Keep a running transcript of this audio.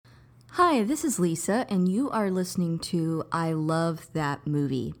Hi, this is Lisa, and you are listening to I Love That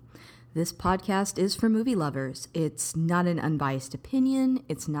Movie. This podcast is for movie lovers. It's not an unbiased opinion,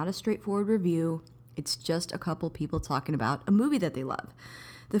 it's not a straightforward review, it's just a couple people talking about a movie that they love.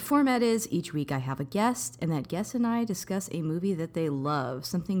 The format is each week I have a guest, and that guest and I discuss a movie that they love,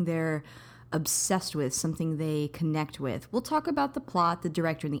 something they're obsessed with, something they connect with. We'll talk about the plot, the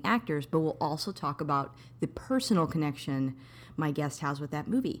director, and the actors, but we'll also talk about the personal connection my guest has with that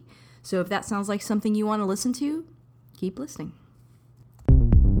movie. So if that sounds like something you want to listen to, keep listening.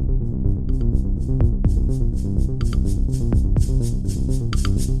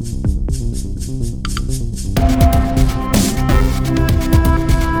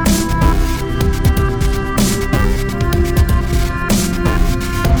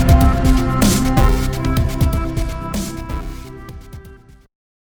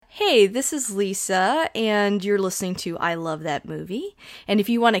 Hey, this is Lisa, and you're listening to I Love That Movie. And if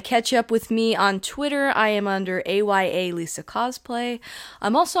you want to catch up with me on Twitter, I am under AYA Lisa Cosplay.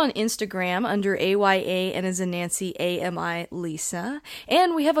 I'm also on Instagram under AYA and as in Nancy AMI Lisa.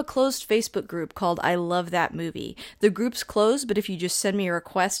 And we have a closed Facebook group called I Love That Movie. The group's closed, but if you just send me a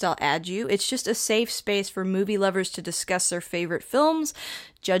request, I'll add you. It's just a safe space for movie lovers to discuss their favorite films,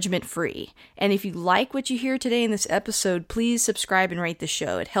 judgment free. And if you like what you hear today in this episode, please subscribe and rate the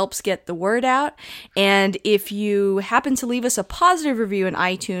show. It helps get the word out. And if you happen to leave us a positive review in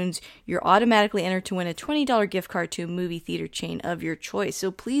iTunes, you're automatically entered to win a $20 gift card to a movie theater chain of your choice. So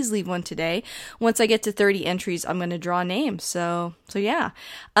please leave one today. Once I get to 30 entries, I'm going to draw names. So yeah.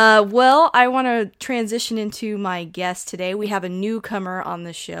 Well, I want to transition into my guest today. We have a newcomer on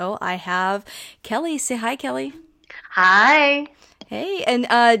the show. I have Kelly. Say hi, Kelly. Hi. Hey, and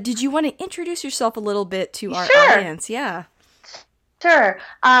did you want to introduce yourself a little bit to our audience? Yeah. Sure.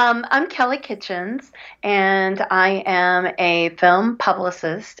 I'm Kelly Kitchens, and I am a film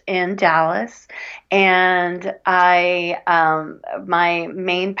publicist in Dallas. And my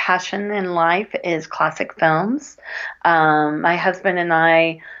main passion in life is classic films. My husband and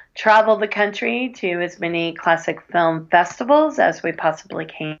I travel the country to as many classic film festivals as we possibly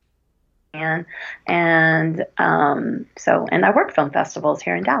can. And I work film festivals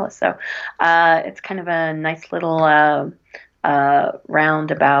here in Dallas, so it's kind of a nice little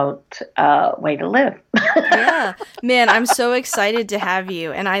roundabout way to live. Yeah, man, I'm so excited to have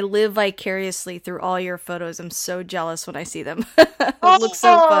you, and I live vicariously through all your photos. I'm so jealous when I see them. It looks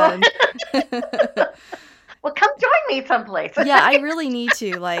so fun. Well, come join me someplace. Yeah, I really need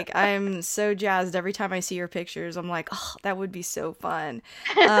to. Like, I'm so jazzed every time I see your pictures. I'm like, oh, that would be so fun.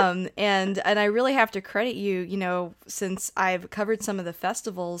 And I really have to credit you, since I've covered some of the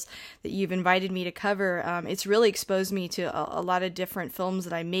festivals that you've invited me to cover. It's really exposed me to a lot of different films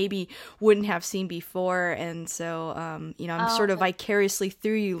that I maybe wouldn't have seen before. And so, I'm sort of vicariously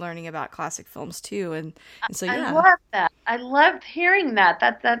through you learning about classic films too. And so, yeah. I love that. I loved hearing that.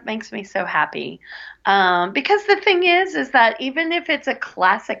 That makes me so happy. Because the thing is that even if it's a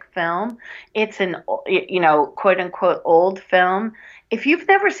classic film, it's an, quote unquote old film. If you've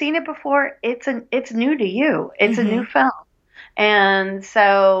never seen it before, it's new to you. It's a new film. And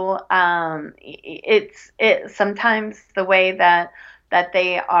so, it's sometimes the way that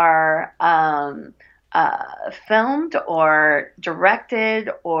they are, filmed or directed,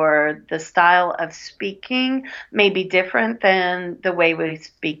 or the style of speaking may be different than the way we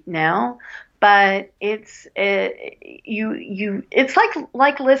speak now. But it's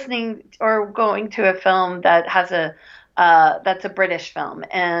like listening or going to a film that has that's a British film,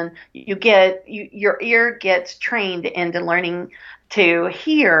 and your ear gets trained into learning to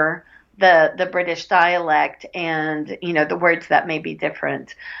hear the British dialect and the words that may be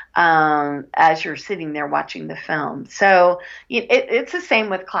different as you're sitting there watching the film. So it's the same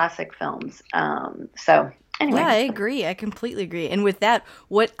with classic films. Anyway. Yeah, I agree. I completely agree. And with that,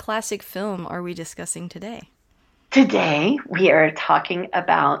 what classic film are we discussing today? Today, we are talking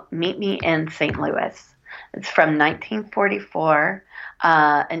about Meet Me in St. Louis. It's from 1944,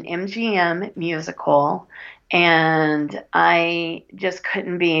 an MGM musical. And I just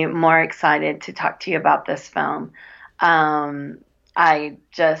couldn't be more excited to talk to you about this film. I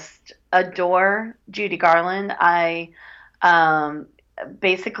just adore Judy Garland. I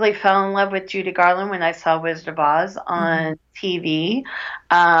basically fell in love with Judy Garland when I saw Wizard of Oz on TV.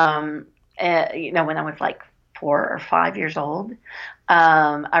 When I was like 4 or 5 years old.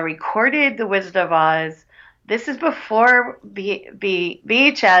 I recorded the Wizard of Oz. This is before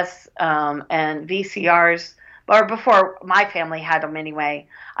VHS and VCRs, or before my family had them anyway,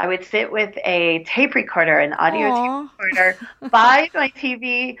 I would sit with a tape recorder, an audio tape Aw. recorder, by my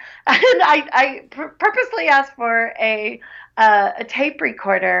TV, and I purposely asked for a tape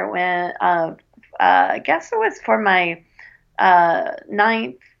recorder when I guess it was for my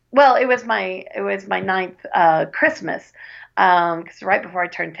ninth. Well, it was my ninth Christmas, because right before I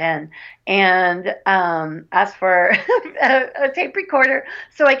turned 10, and asked for a tape recorder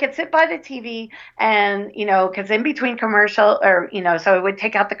so I could sit by the TV, and because in between commercial, or so it would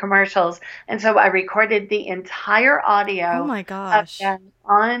take out the commercials, and so I recorded the entire Oh audio my of gosh. them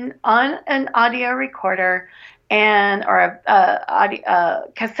on an audio recorder, and or a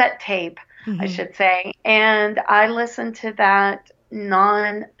cassette tape, I Hmm. should say, and I listened to that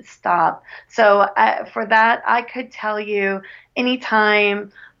non-stop. So for that, I could tell you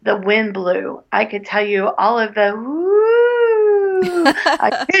anytime the wind blew, I could tell you all of the woo.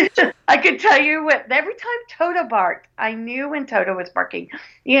 I could tell you every time Toto barked, I knew when Toto was barking.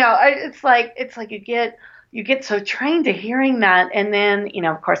 It's like you get so trained to hearing that, and then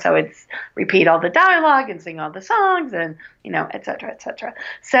of course I would repeat all the dialogue and sing all the songs, and et cetera, et cetera.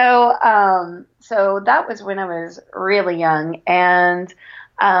 So that was when I was really young, and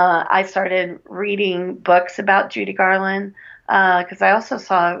I started reading books about Judy Garland, because I also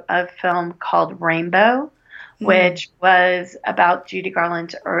saw a film called Rainbow, Mm. which was about Judy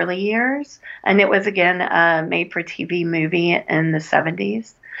Garland's early years, and it was again a made-for-TV movie in the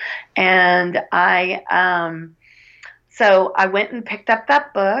 70s. And so I went and picked up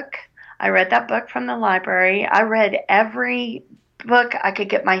that book. I read that book from the library. I read every book I could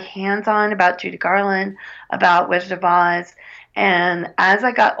get my hands on about Judy Garland, about Wizard of Oz. And as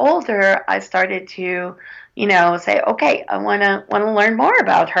I got older, I started to, say, okay, I want to learn more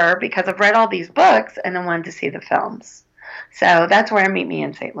about her because I've read all these books and I wanted to see the films. So that's where Meet Me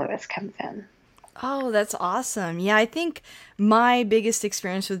in St. Louis comes in. Oh, that's awesome. Yeah, I think my biggest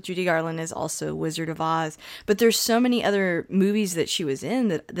experience with Judy Garland is also Wizard of Oz, but there's so many other movies that she was in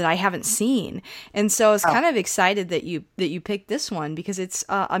that I haven't seen. And so I was Oh, kind of excited that you picked this one because it's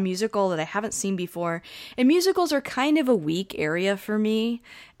a musical that I haven't seen before. And musicals are kind of a weak area for me.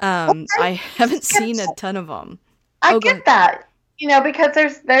 I haven't seen a ton of them. I Oh, go ahead. get that,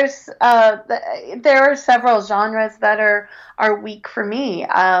 because there are several genres that are weak for me.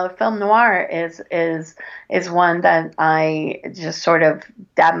 Film noir is one that I just sort of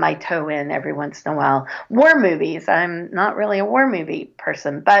dab my toe in every once in a while. War movies, I'm not really a war movie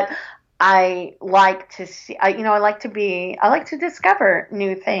person, but I like to see. I like to discover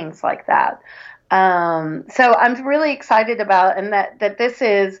new things like that. So I'm really excited about, and that this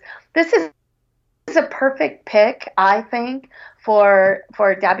is a perfect pick, I think, for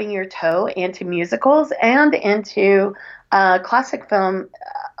dabbing your toe into musicals and into classic film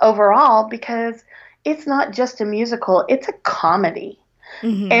overall, because it's not just a musical; it's a comedy,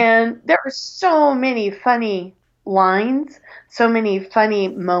 Hmm. and there are so many funny lines, so many funny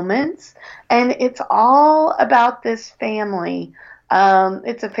moments, and it's all about this family.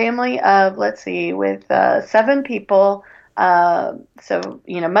 It's a family of, let's see, with 7 people. So,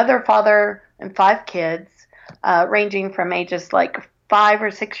 mother, father, and 5 kids, ranging from ages like 5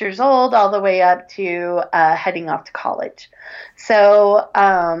 or 6 years old all the way up to heading off to college. So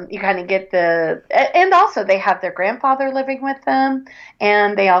you kind of get and also they have their grandfather living with them,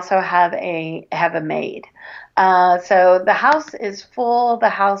 and they also have a maid. So the house is full. The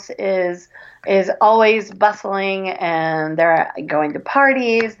house is always bustling, and they're going to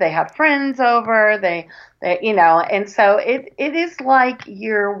parties. They have friends over. And so it is like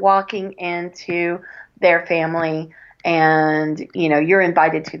you're walking into their family, and you're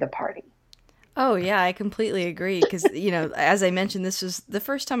invited to the party. Oh yeah, I completely agree because as I mentioned, this was the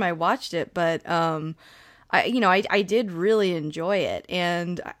first time I watched it, but I did really enjoy it.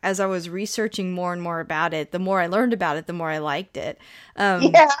 And as I was researching more and more about it, the more I learned about it, the more I liked it.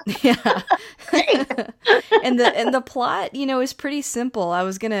 Um, Yeah. yeah. And the plot, is pretty simple. I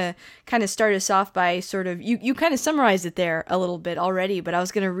was gonna kind of start us off by sort of you kind of summarized it there a little bit already, but I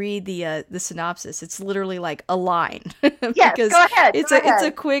was gonna read the synopsis. It's literally like a line Yes, because go ahead. it's Go a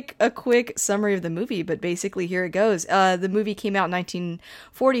ahead. quick summary of the movie. But basically, here it goes. The movie came out in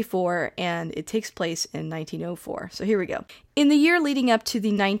 1944, and it takes place in 1904. So here we go. In the year leading up to the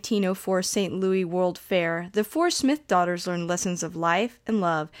 1904 St. Louis World Fair, the four Smith daughters learn lessons of life and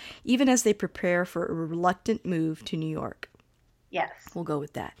love, even as they prepare for a reluctant move to New York. Yes. We'll go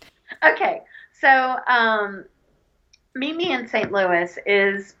with that. Okay. So, Meet Me in St. Louis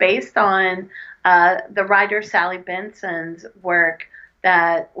is based on the writer Sally Benson's work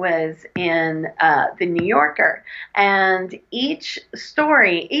that was in the New Yorker. And each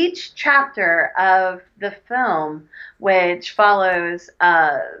story, each chapter of the film, which follows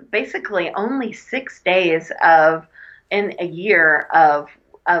basically only 6 days of in a year of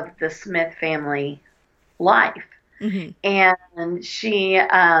the Smith family life. Mm-hmm. And she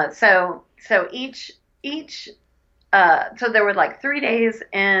so each so there were like 3 days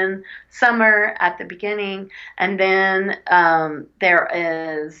in summer at the beginning, and then there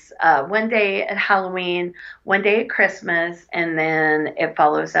is one day at Halloween, one day at Christmas, and then it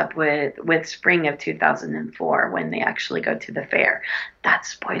follows up with spring of 2004 when they actually go to the fair. That's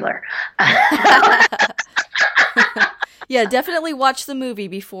spoiler. Yeah, definitely watch the movie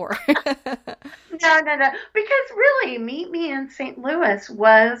before. No. Because really, Meet Me in St. Louis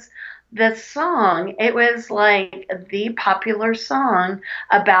was the song. It was like the popular song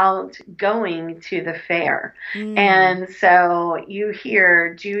about going to the fair. Mm. And so you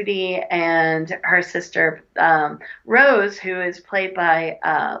hear Judy and her sister, Rose, who is played by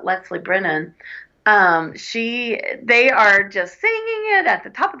Leslie Brennan. They are just singing it at the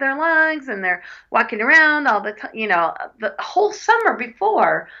top of their lungs, and they're walking around all the time, the whole summer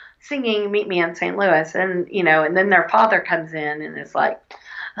before singing Meet Me in St. Louis. And, and then their father comes in and is like,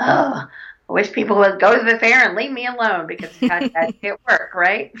 oh, I wish people would go to the fair and leave me alone because he had to get work,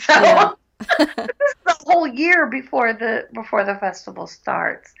 right? So Yeah. this is the whole year before the festival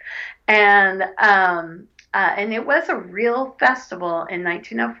starts. And it was a real festival in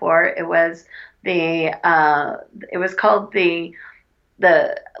 1904. It was it was called the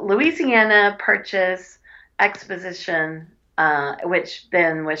Louisiana Purchase Exposition, which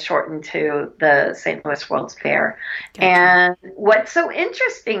then was shortened to the St. Louis World's Fair. Gotcha. And what's so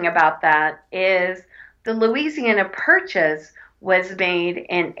interesting about that is the Louisiana Purchase was made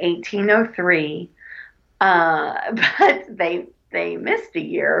in 1803, but they missed a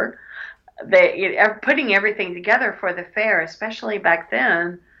year. Putting everything together for the fair, especially back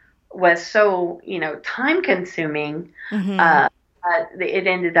then, was so time consuming. Mm-hmm. It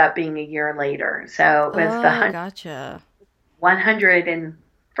ended up being a year later. So it was the gotcha.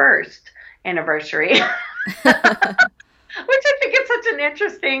 101st anniversary, which I think is such an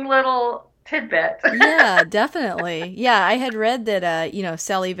interesting little tidbit. Yeah, definitely. Yeah, I had read that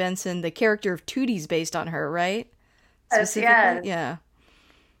Sally Benson, the character of Tootie's based on her, right? Specifically? Yes. Yeah.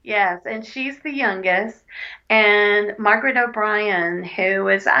 Yes, and she's the youngest. And Margaret O'Brien, who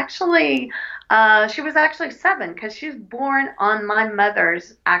was actually, she was actually 7 because she was born on my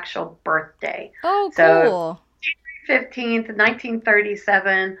mother's actual birthday. Oh, So cool. 15th,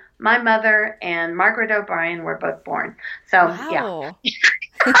 1937, my mother and Margaret O'Brien were both born. So, yeah. Wow.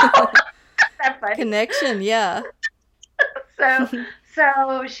 That's funny. Connection, yeah.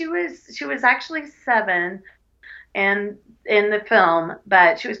 So she was actually 7 and in the film,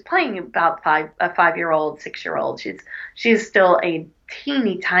 but she was playing about a 5-year-old, 6-year-old. She's still a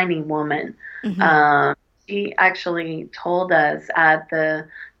teeny tiny woman. Mm-hmm. She actually told us at the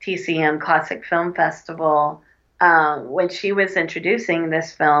TCM Classic Film Festival, when she was introducing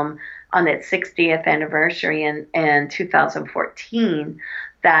this film on its 60th anniversary in 2014,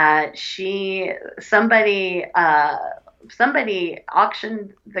 that somebody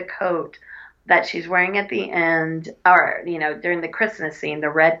auctioned the coat that she's wearing at the end, or during the Christmas scene, the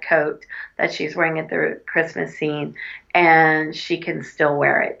red coat that she's wearing at the Christmas scene, and she can still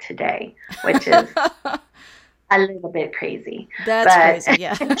wear it today, which is a little bit crazy. That's crazy,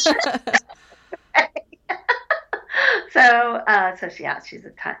 yeah. She's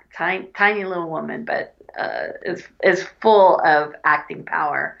a tiny little woman, but is full of acting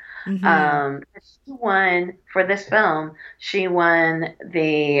power. Mm-hmm. She won for this film. She won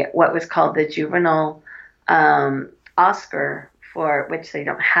what was called the Juvenile Oscar, for which they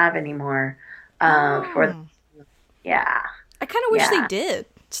don't have anymore. I kind of wish they did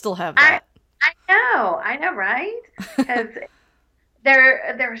still have that. I know, right? Because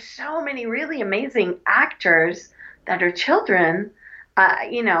there are so many really amazing actors that are children. I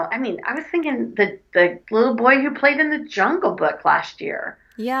was thinking the little boy who played in the Jungle Book last year.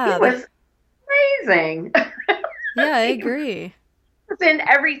 Yeah, he was amazing. Yeah, I agree. He was in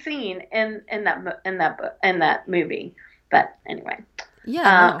every scene in that movie. But anyway.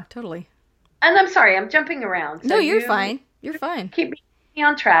 Yeah, no, totally. And I'm sorry, I'm jumping around. So no, you're fine. You're fine. Keep me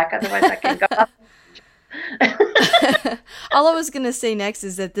on track, otherwise I can go up. All I was going to say next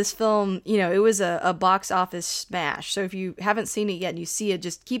is that this film, it was a box office smash. So if you haven't seen it yet and you see it,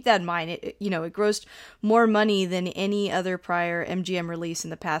 just keep that in mind. It grossed more money than any other prior MGM release in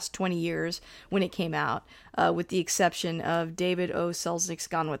the past 20 years when it came out, with the exception of David O. Selznick's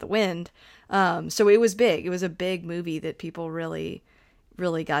Gone with the Wind. So it was big. It was a big movie that people really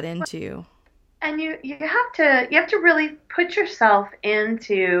really got into. And you have to really put yourself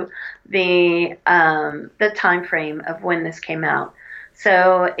into the time frame of when this came out.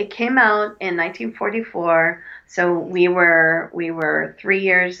 So it came out in 1944. So we were 3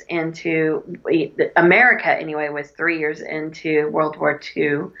 years into America anyway was 3 years into World War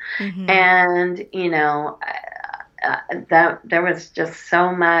II, Hmm. and that there was just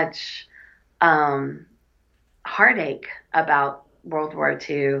so much um, heartache about World War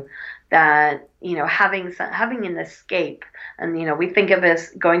II that having an escape, and we think of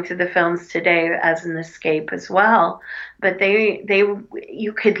this going to the films today as an escape as well, but they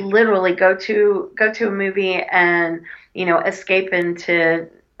you could literally go to a movie and escape into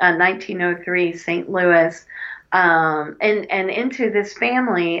 1903 St. Louis, and into this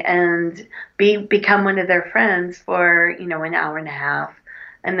family and become one of their friends for an hour and a half,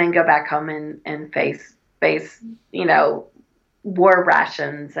 and then go back home and face you know war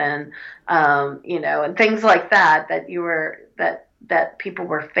rations and and things like that people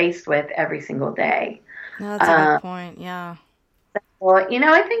were faced with every single day. No, that's a good Uh, point. Yeah. well,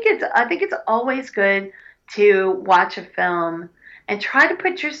 I think it's always good to watch a film and try to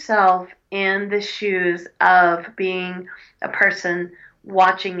put yourself in the shoes of being a person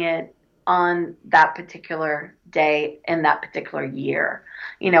watching it on that particular day in that particular year.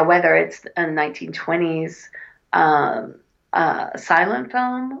 Whether it's a 1920s um, silent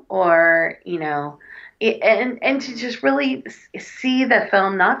film, or and to just really see the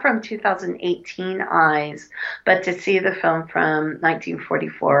film not from 2018 eyes, but to see the film from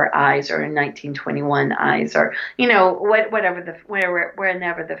 1944 eyes or 1921 eyes, or whatever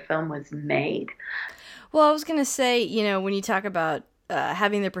whenever the film was made. Well, I was going to say, when you talk about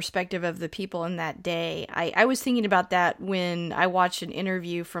having the perspective of the people in that day, I was thinking about that when I watched an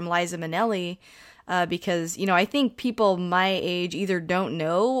interview from Liza Minnelli, because, I think people my age either don't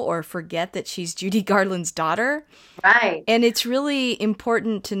know or forget that she's Judy Garland's daughter. Right. And it's really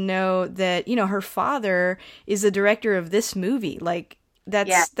important to know that, her father is the director of this movie. Like,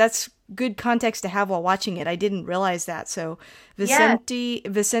 Yeah. that's good context to have while watching it. I didn't realize that. So Yeah.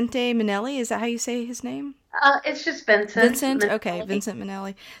 Vicente Minnelli, is that how you say his name? It's just Vincent Vincent? Okay, Minnelli. Vincent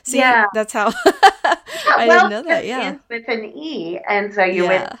Minnelli. See, Yeah. that's how Yeah, I didn't well, know because that. it Yeah. ends with an E, and so you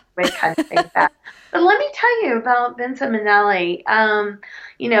would Yeah. would kind of think that. But let me tell you about Vincent Minnelli.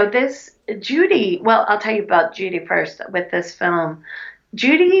 This Judy. Well, I'll tell you about Judy first with this film.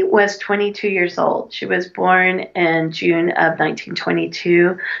 Judy was 22 years old. She was born in June of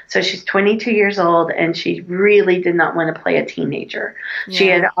 1922. So she's 22 years old, and she really did not want to play a teenager. She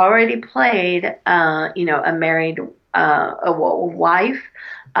had Yeah. already played, a married a wife,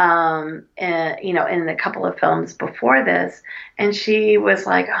 in a couple of films before this. And she was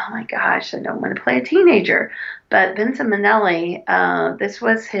like, oh my gosh, I don't want to play a teenager. But Vincent Minnelli, this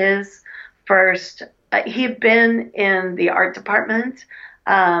was his first. He had been in the art department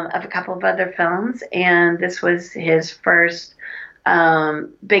of a couple of other films, and this was his first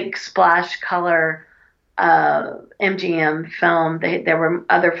big splash color MGM film. There were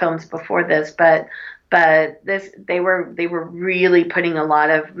other films before this, but this they were really putting a lot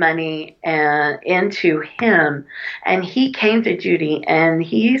of money into him, and he came to Judy and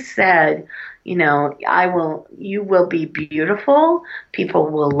he said, you will be beautiful. People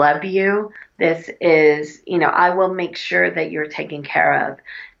will love you. This is, I will make sure that you're taken care of.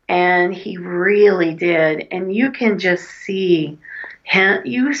 And he really did. And you can just see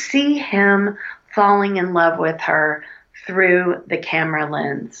him falling in love with her through the camera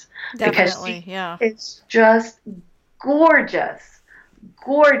lens, because Definitely. she Yeah. is just gorgeous,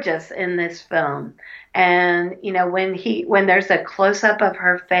 gorgeous in this film. And when there's a close up of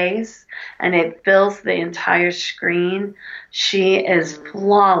her face and it fills the entire screen, she is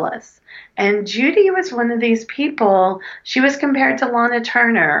flawless. And Judy was one of these people. She was compared to Lana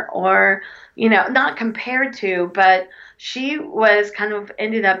Turner, or not compared to, but she was kind of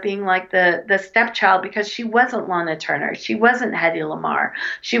ended up being like the stepchild, because she wasn't Lana Turner, she wasn't Hedy Lamarr,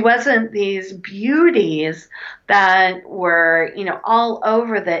 she wasn't these beauties that were all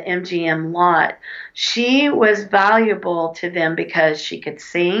over the MGM lot. She was valuable to them because she could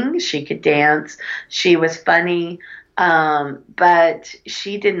sing, she could dance, she was funny, but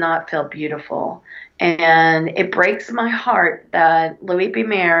she did not feel beautiful. And it breaks my heart that Louis B.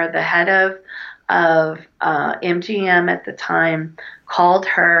 Mayer, the head of MGM at the time, called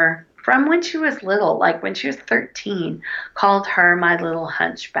her, from when she was little, like when she was 13, called her my little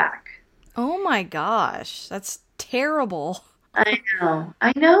hunchback. Oh my gosh. That's terrible.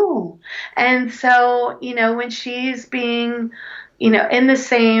 I know. And so, when she's being, in the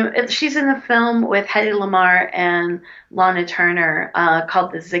same, she's in the film with Hedy Lamarr and Lana Turner,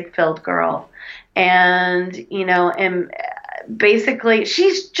 called The Ziegfeld Girl. And, and basically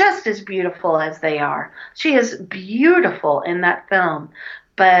she's just as beautiful as they are. She is beautiful in that film,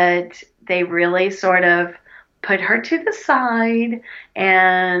 but they really sort of put her to the side,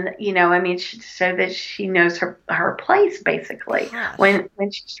 and so that she knows her place, basically, Gosh. when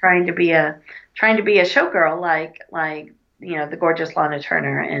she's trying to be a showgirl, like the gorgeous Lana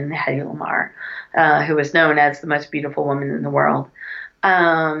Turner and Hedy Lamarr, who was known as the most beautiful woman in the world.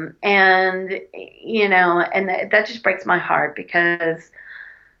 And that just breaks my heart, because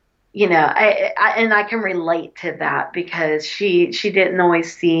I can relate to that, because she didn't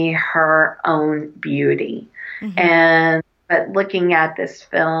always see her own beauty. Hmm. And but looking at this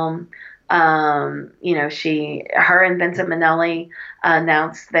film, her and Vincent Minnelli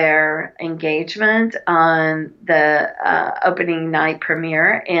announced their engagement on the opening night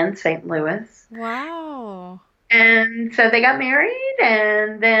premiere in St. Louis. Wow. And so they got married,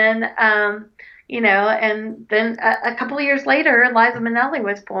 and then, a couple of years later, Liza Minnelli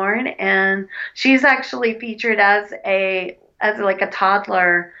was born, and she's actually featured as like a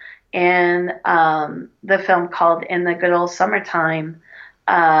toddler in the film called In the Good Old Summertime,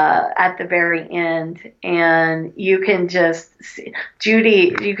 at the very end, and you can just see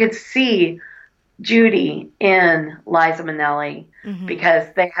you could see Judy in Liza Minnelli, Hmm. because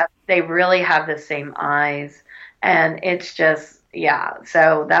they really have the same eyes, and it's just, yeah.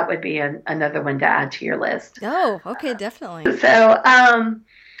 So that would be another one to add to your list. Oh, okay, definitely. So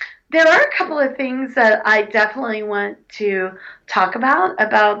there are a couple of things that I definitely want to talk about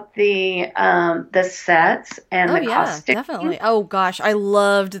the sets and Oh the yeah, costumes. definitely. Oh gosh, I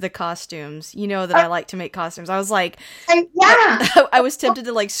loved the costumes. You know that I like to make costumes. I was like, I Yeah, I was tempted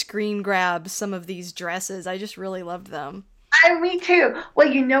to like screen grab some of these dresses. I just really loved them. me too. Well,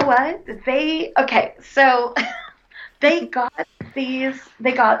 you know what? Okay, so they got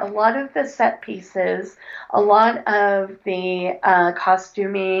a lot of the set pieces, a lot of the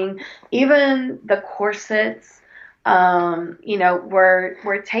costuming, even the corsets,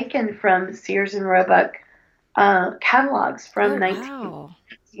 were taken from Sears and Roebuck catalogs Oh from wow.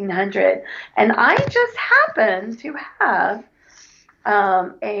 1900. And I just happen to have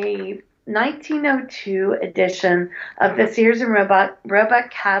a 1902 edition of the Sears and Roebuck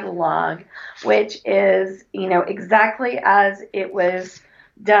catalog, which is, exactly as it was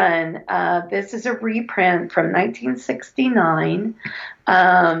done. This is a reprint from 1969,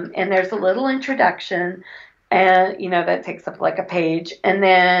 and there's a little introduction, and that takes up like a page, and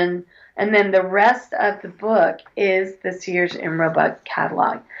then the rest of the book is the Sears and Roebuck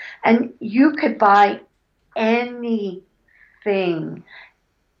catalog, and you could buy anything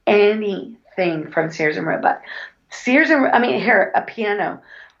anything from Sears and Roebuck. I mean, here, a piano.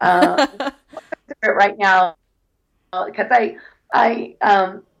 Right now, because I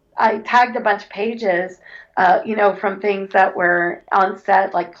tagged a bunch of pages, from things that were on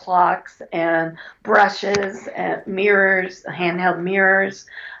set, like clocks and brushes and mirrors, handheld mirrors,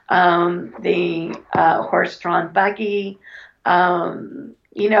 the horse-drawn buggy,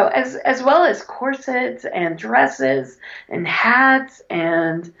 as well as corsets and dresses and hats,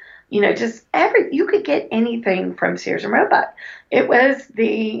 and just you could get anything from Sears and Roebuck. It was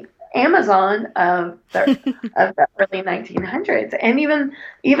the Amazon of the early 1900s, and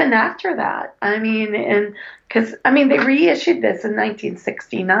even after that. I mean, and because they reissued this in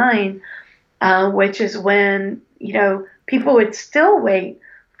 1969, which is when people would still wait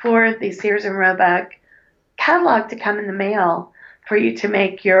for the Sears and Roebuck catalog to come in the mail for you to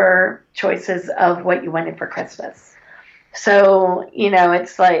make your choices of what you wanted for Christmas. So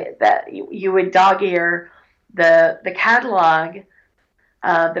it's like that you would dog ear the catalog,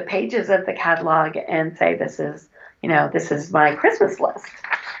 the pages of the catalog, and say, this is my Christmas list.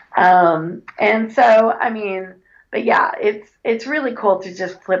 And so, but yeah, it's really cool to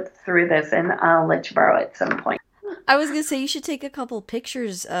just flip through this, and I'll let you borrow it at some point. I was gonna say you should take a couple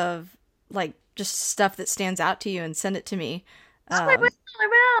pictures of like just stuff that stands out to you and send it to me, Oh, I will. um, I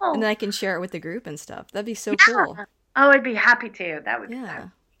and then will. I can share it with the group and stuff. That'd be so cool. Yeah. Oh, I'd be happy to. That would Yeah.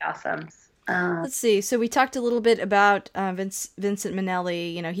 be awesome. Let's see. So we talked a little bit about Vincent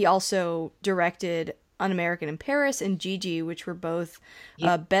Minnelli. You know, he also directed Un American in Paris and Gigi, which were both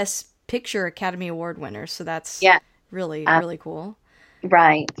Yeah. Best Picture Academy Award winners. So that's Yeah. really, Uh, really cool.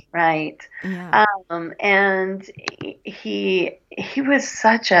 right. Right. Yeah. And he was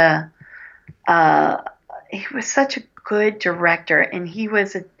such a uh, he was such a good director, and he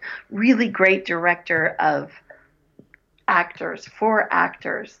was a really great director of actors, four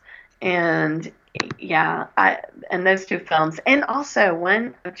actors, and yeah, and those two films, and also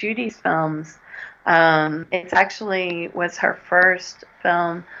one of Judy's films. It's actually was her first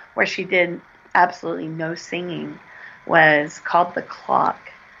film where she did absolutely no singing. Was called The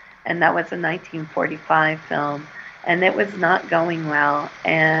Clock, and that was a 1945 film, and it was not going well.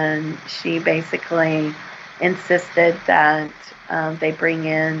 And she basically insisted that they bring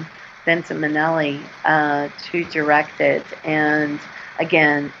in Vincent Minnelli to direct it. And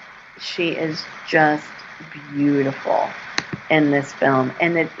again, she is just beautiful in this film.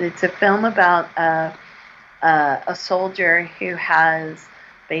 And it's a film about a soldier who has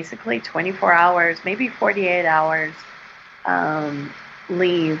basically 24 hours, maybe 48 hours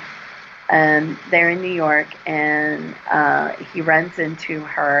leave. And they're in New York, and he runs into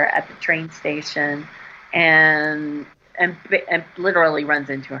her at the train station, and literally runs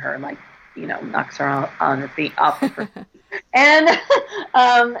into her, like, knocks her on her feet, off of her, and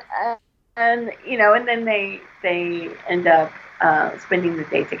um, and and then they end up spending the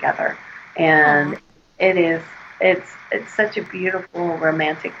day together, and Aww. it's such a beautiful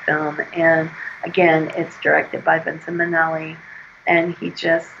romantic film, and again, it's directed by Vincent Minnelli, and he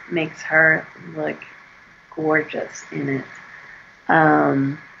just makes her look gorgeous in it.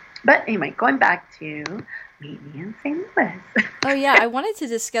 But anyway, going back to Meet Me in St. Louis. Oh yeah, I wanted to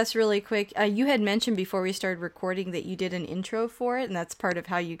discuss really quick. You had mentioned before we started recording that you did an intro for it, and that's part of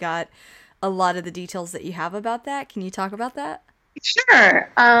how you got a lot of the details that you have about that. Can you talk about that? Sure.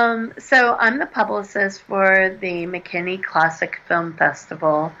 So I'm the publicist for the McKinney Classic Film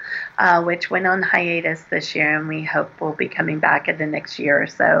Festival, which went on hiatus this year, and we hope will be coming back in the next year or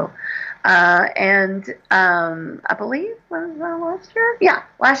so. And I believe, was that last year? Yeah,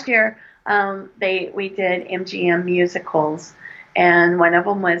 last year we did MGM musicals, and one of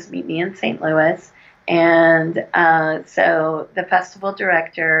them was Meet Me in St. Louis. And so the festival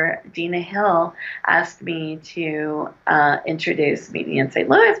director, Dina Hill, asked me to introduce Meet Me in St.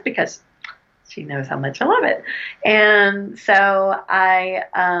 Louis because she knows how much I love it. And so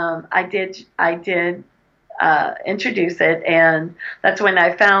I did introduce it, and that's when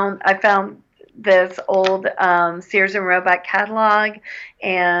I found this old Sears and Roebuck catalog,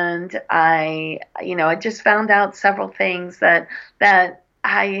 and I just found out several things that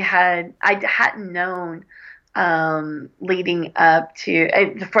I hadn't known leading up to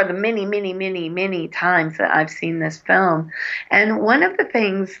for the many times that I've seen this film. And one of the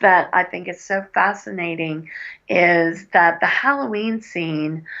things that I think is so fascinating is that the Halloween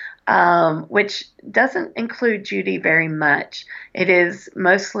scene, which doesn't include Judy very much, it is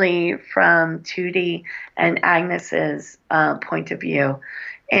mostly from Tootie and Agnes's point of view,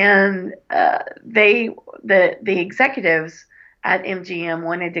 and the executives at MGM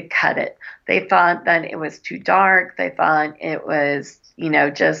wanted to cut it. They thought that it was too dark. They thought it was, they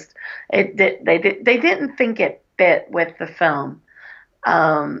didn't think it fit with the film.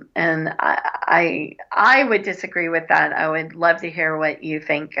 And I would disagree with that. I would love to hear what you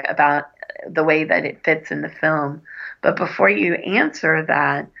think about the way that it fits in the film. But before you answer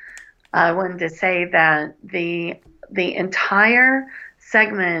that, I wanted to say that the entire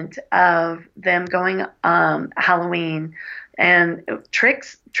segment of them going Halloween and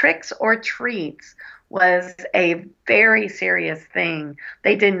tricks or treats was a very serious thing.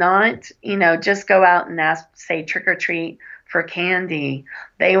 They did not, just go out and say trick or treat for candy.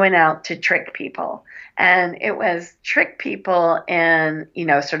 They went out to trick people. And it was trick people in,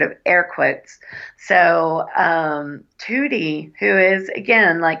 sort of air quotes. So Tootie, who is,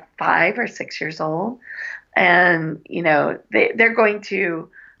 again, like 5 or 6 years old, and, they're going to,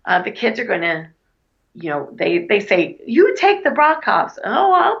 the kids are going to, they say, you take the Brockoffs.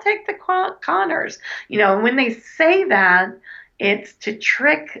 Oh, I'll take the Connors. And when they say that, it's to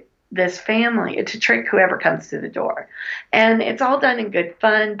trick this family, to trick whoever comes to the door. And it's all done in good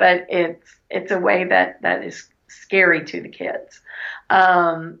fun, but it's a way that is scary to the kids.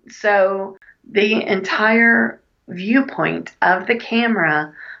 So the entire viewpoint of the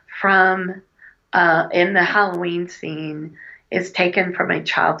camera from in the Halloween scene is taken from a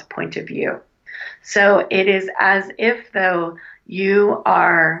child's point of view. So it is as if, though, you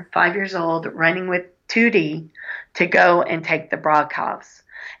are 5 years old running with Tootie to go and take the Brockoffs.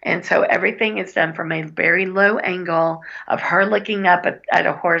 And so everything is done from a very low angle of her looking up at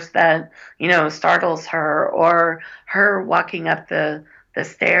a horse that, startles her, or her walking up the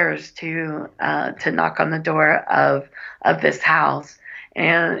stairs to knock on the door of this house,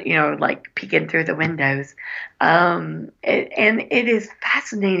 and like peeking through the windows. And it is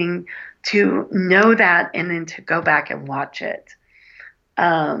fascinating to know that, and then to go back and watch it,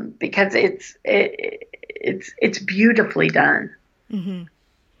 because it's beautifully done. Mm-hmm.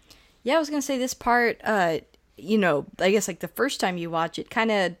 Yeah, I was gonna say this part. I guess like the first time you watch it,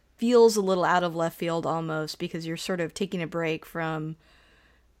 kind of feels a little out of left field almost because you're sort of taking a break from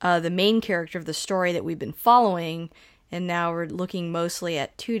the main character of the story that we've been following, and now we're looking mostly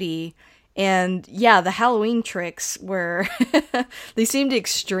at Tootie. And yeah, the Halloween tricks were they seemed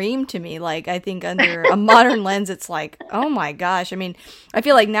extreme to me. Like, I think under a modern lens, it's like, oh my gosh. I mean, I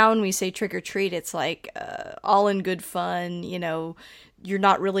feel like now when we say trick or treat, it's like all in good fun. You're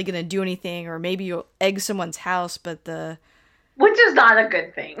not really gonna do anything, or maybe you egg someone's house, but which is not a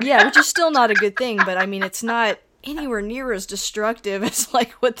good thing. Yeah, which is still not a good thing. But I mean, it's not anywhere near as destructive as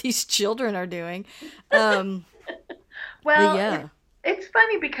like what these children are doing. Well, Yeah. it's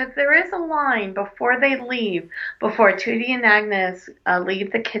funny because there is a line before they leave, before Tootie and Agnes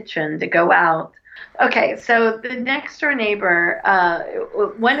leave the kitchen to go out. Okay, so the next door neighbor,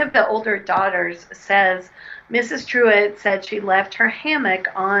 one of the older daughters says, Mrs. Truitt said she left her hammock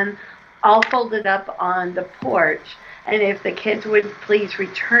on, all folded up on the porch, and if the kids would please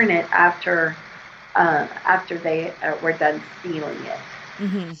return it after they were done stealing it.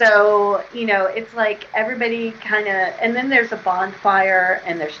 Mm-hmm. So, it's like everybody kind of, and then there's a bonfire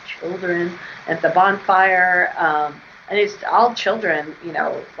and there's children at the bonfire. And it's all children,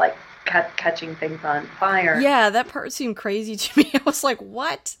 like catching things on fire. Yeah, that part seemed crazy to me. I was like,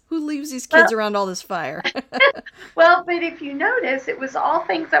 what? Who leaves these kids around all this fire? Well, but if you notice, it was all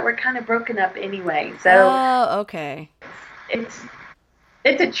things that were kind of broken up anyway. So, oh, okay. It's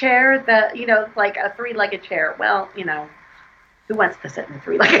a chair that, like a three-legged chair. Well, who wants to sit in a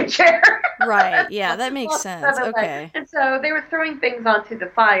three-legged chair? Right. Yeah, that makes sense. Okay. And so they were throwing things onto the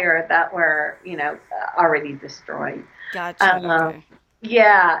fire that were, already destroyed. Gotcha. Okay.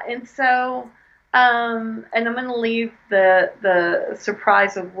 Yeah, and so, and I'm going to leave the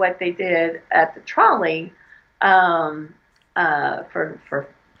surprise of what they did at the trolley,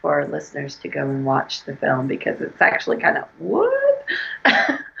 for listeners to go and watch the film because it's actually kind of what.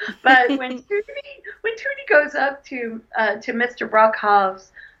 But when Tootie goes up to Mr.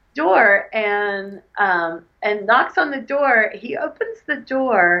 Brockhoff's door and knocks on the door, he opens the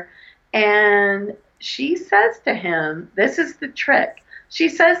door and she says to him, "This is the trick." She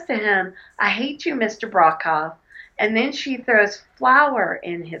says to him, "I hate you, Mr. Brockhoff," and then she throws flour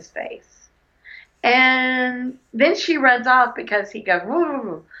in his face. And then she runs off because he goes,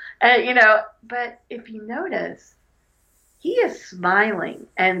 woo, but if you notice, he is smiling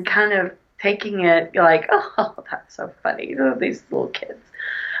and kind of taking it like, oh, that's so funny. These little kids.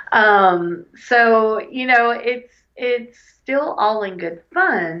 So, it's still all in good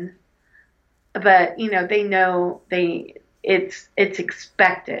fun, but, they know it's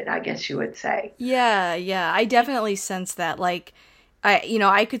expected, I guess you would say. Yeah. I definitely sense that. Like,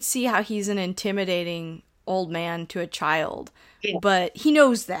 I could see how he's an intimidating old man to a child, yeah. But he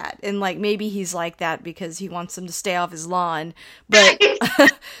knows that. And like, maybe he's like that because he wants them to stay off his lawn. But,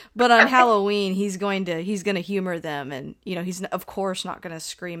 but on Halloween, he's going to humor them. And, he's of course not going to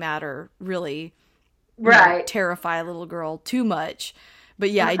scream at or really terrify a little girl too much.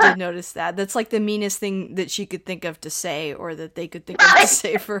 But yeah, I did notice that. That's like the meanest thing that she could think of to say, or that they could think of to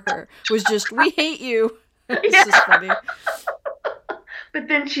say for her, was just, "We hate you." It's just funny. But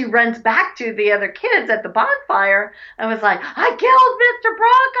then she runs back to the other kids at the bonfire and was like, "I killed Mr.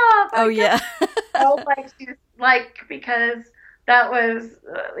 Brockhoff." Oh yeah. Because that was,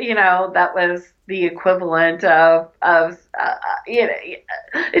 that was the equivalent of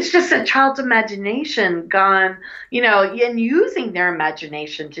it's just a child's imagination gone, and using their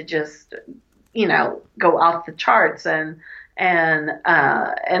imagination to just, go off the charts and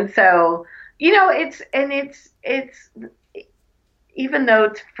so, it's even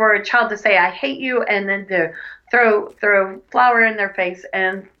though for a child to say, "I hate you," and then to throw flour in their face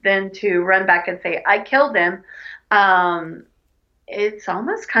and then to run back and say, "I killed him," it's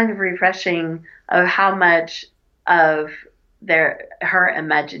almost kind of refreshing of how much of her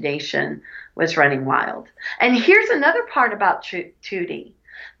imagination was running wild. And here's another part about Tootie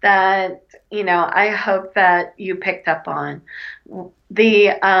that, I hope that you picked up on.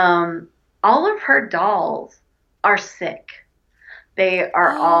 All of her dolls are sick. They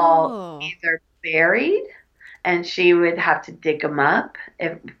are all either buried, and she would have to dig them up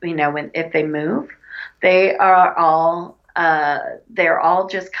if they move. They are all they're all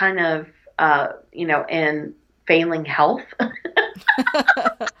just kind of in failing health.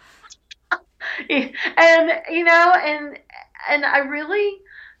 and I really,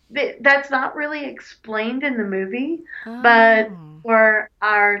 that's not really explained in the movie, but for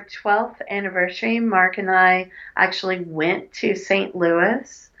our 12th anniversary, Mark and I actually went to St.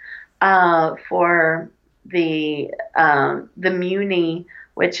 Louis for the Muni,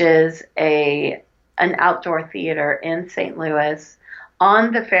 which is a an outdoor theater in St. Louis,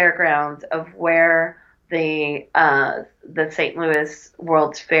 on the fairgrounds of where the St. Louis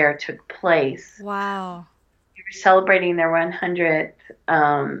World's Fair took place. Wow. They were celebrating their 100th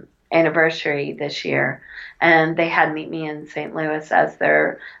anniversary this year, and they had Meet Me in St. Louis as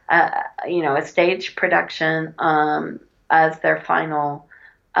their, a stage production, as their final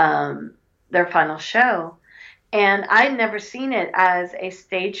show. And I'd never seen it as a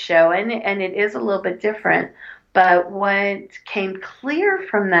stage show, and it is a little bit different. But what came clear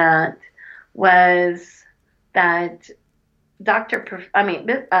from that was that Grandfather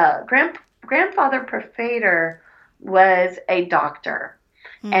Perfader was a doctor,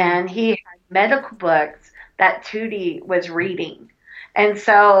 Hmm. and he had medical books that Tootie was reading. And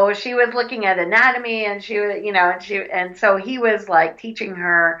so she was looking at anatomy, and she was, and so he was like teaching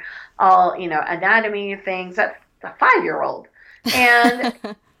her all, anatomy things. That's a 5-year old. And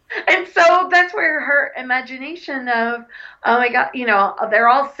and so that's where her imagination of, oh my God, they're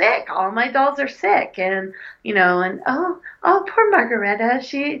all sick. All my dolls are sick. And oh, poor Margareta.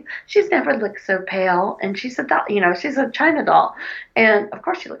 She's never looked so pale. And she's a doll, she's a China doll. And of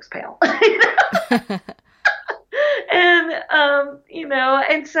course she looks pale.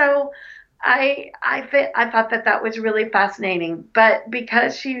 And so I thought that was really fascinating. But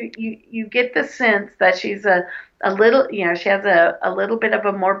because you get the sense that she's a little, she has a little bit of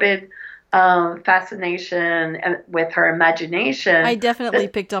a morbid fascination with her I imagination. definitely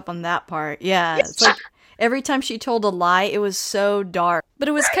picked up on that part. Yeah. It's like every time she told a lie, it was so dark. But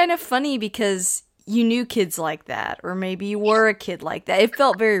it was kind of funny because you knew kids like that, or maybe you were a kid like that. It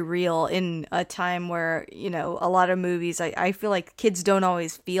felt very real in a time where, a lot of movies, I feel like kids don't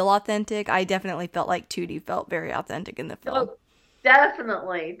always feel authentic. I definitely felt like Tootie felt very authentic in the film. Oh,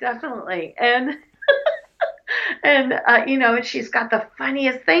 definitely, definitely. And she's got the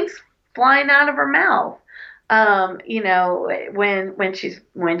funniest things flying out of her mouth. When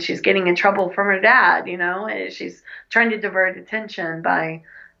she's getting in trouble from her dad, and she's trying to divert attention by,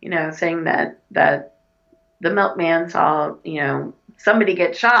 saying that the milkman saw, somebody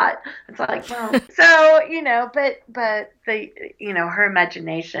get shot. It's like, well, so, but her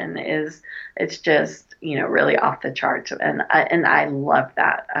imagination it's just, really off the charts, and I love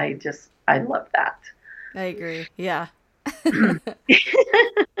that. I love that. I agree. Yeah.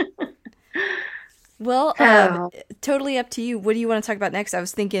 Well, So, totally up to you. What do you want to talk about next? I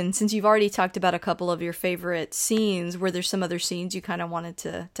was thinking, since you've already talked about a couple of your favorite scenes, were there some other scenes you kind of wanted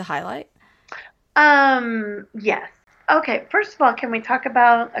to highlight? yes. Okay, first of all, can we talk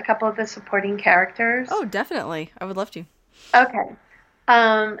about a couple of the supporting characters? Oh, definitely. I would love to. Okay.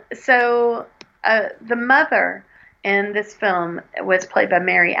 So the mother in this film was played by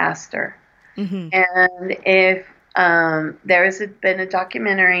Mary Astor. Hmm. And if there has been a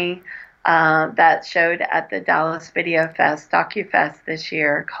documentary that showed at the Dallas Video Fest, DocuFest this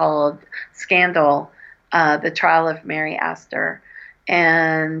year called Scandal, The Trial of Mary Astor.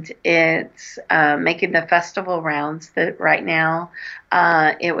 And it's making the festival rounds that right now.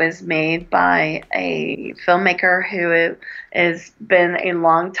 It was made by a filmmaker who has been a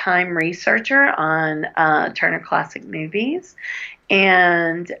longtime researcher on Turner Classic Movies.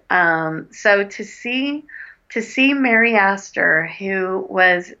 And so to see Mary Astor, who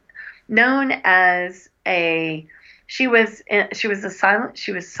was known as a she was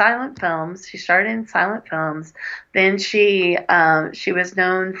silent films. She started in silent films. Then she was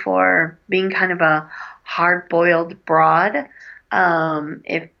known for being kind of a hard boiled broad,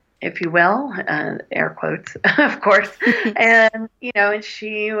 if you will, air quotes, of course. And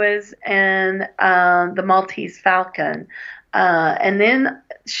she was in the Maltese Falcon, and then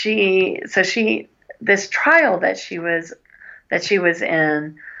this trial that she was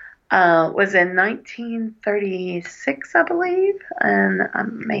in was in 1936, I believe, and I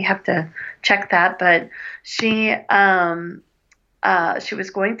may have to check that. But she was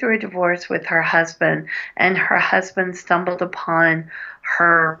going through a divorce with her husband, and her husband stumbled upon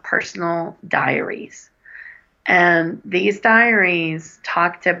her personal diaries. And these diaries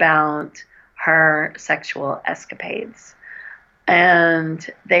talked about her sexual escapades. And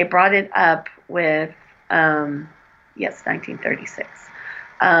they brought it up with, yes, 1936.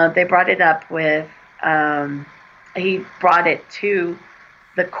 They brought it up with, he brought it to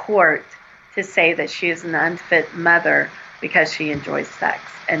the court to say that she is an unfit mother because she enjoys sex.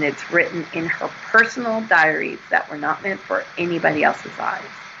 And it's written in her personal diaries that were not meant for anybody else's eyes.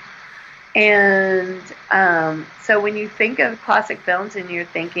 And so when you think of classic films and you're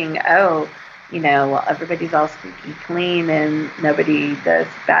thinking, oh, everybody's all squeaky clean and nobody does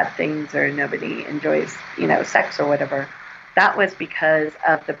bad things or nobody enjoys, sex or whatever. That was because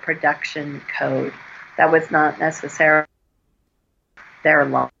of the production code. That was not necessarily their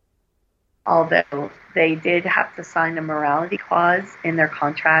law. Although they did have to sign a morality clause in their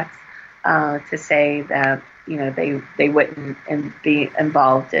contracts to say that they wouldn't be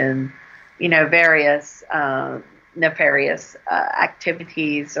involved in various nefarious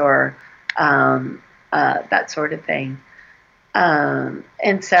activities or that sort of thing.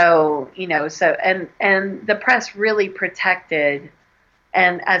 And so and the press really protected,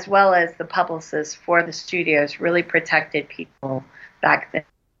 and as well as the publicists for the studios really protected people back then.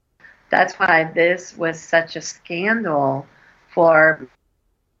 That's why this was such a scandal for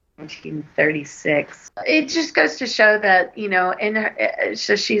 1936. It just goes to show that, in her,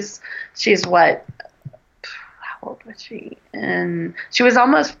 so she's what? How old was she? And she was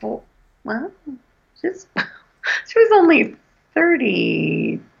almost she was only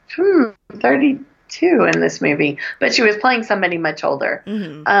 32 in this movie, but she was playing somebody much older.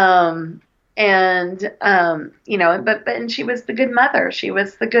 Mm-hmm. And she was the good mother. She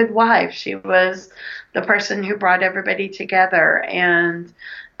was the good wife. She was the person who brought everybody together. And,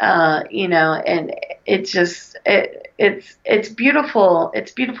 and it's beautiful.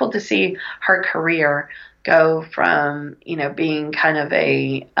 It's beautiful to see her career go from, being kind of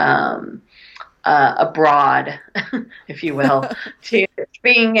a broad, if you will, to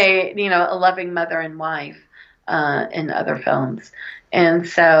being a loving mother and wife, in other films. And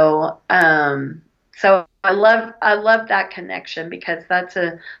so I love that connection, because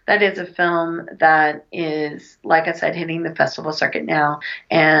that is a film that is, like I said, hitting the festival circuit now,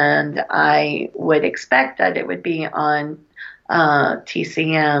 and I would expect that it would be on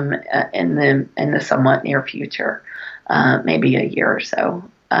TCM in the somewhat near future, maybe a year or so,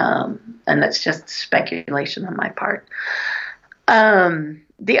 and that's just speculation on my part.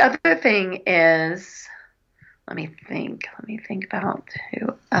 The other thing is. Let me think about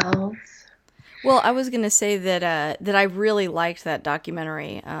who else. Well, I was going to say that I really liked that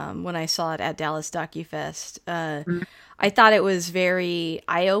documentary when I saw it at Dallas DocuFest. Mm-hmm. I thought it was very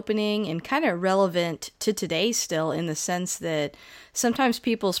eye-opening and kind of relevant to today still, in the sense that sometimes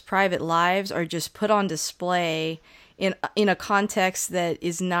people's private lives are just put on display in a context that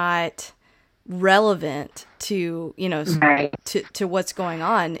is not relevant to right. to what's going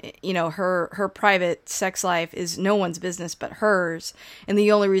on. Her private sex life is no one's business but hers, and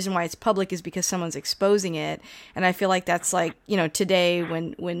the only reason why it's public is because someone's exposing it. And I feel like that's like today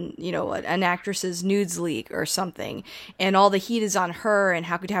when an actress's nudes leak or something, and all the heat is on her, and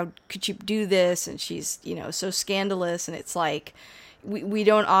how could you do this, and she's so scandalous, and it's like we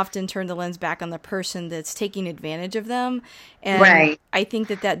don't often turn the lens back on the person that's taking advantage of them. And right. I think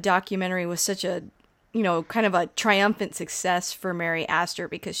that documentary was such a, kind of a triumphant success for Mary Astor,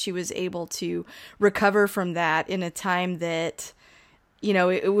 because she was able to recover from that in a time that,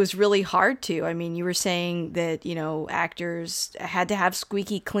 it was really hard to. I mean, you were saying that, actors had to have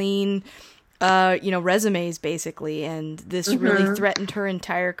squeaky clean resumes, basically, and this mm-hmm. really threatened her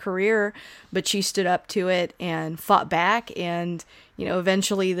entire career, but she stood up to it and fought back, and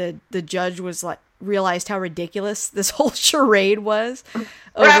eventually the judge was like, realized how ridiculous this whole charade was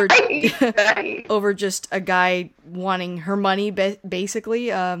over right. over just a guy wanting her money,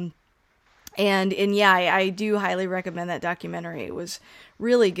 basically. And yeah, I do highly recommend that documentary. It was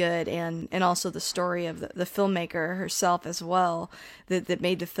really good, and also the story of the filmmaker herself as well, that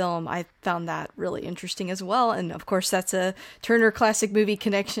made the film. I found that really interesting as well, and of course that's a Turner Classic Movie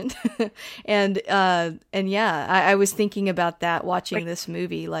connection. and yeah, I was thinking about that watching this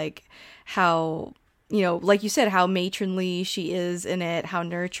movie, like how, like you said, how matronly she is in it, how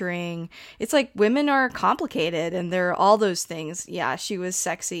nurturing. It's like women are complicated, and they're all those things. Yeah, she was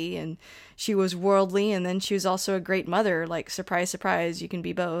sexy, and she was worldly, and then she was also a great mother. Like, surprise, surprise, you can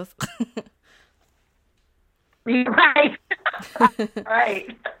be both. Right.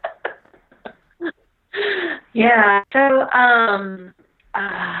 Right. Yeah. So,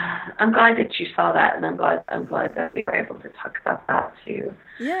 I'm glad that you saw that, and I'm glad that we were able to talk about that too.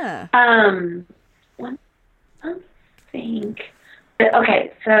 Yeah. I think.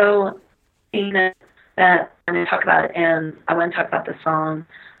 Okay, so that I'm going to talk about, and I want to talk about the song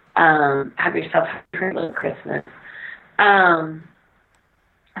 "Have Yourself a Great Little Christmas."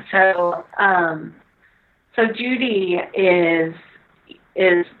 So Judy is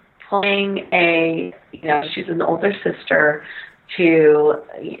playing she's an older sister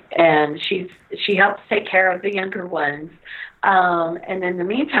and she helps take care of the younger ones. And in the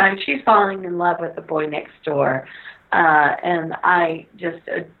meantime, she's falling in love with the boy next door. and I just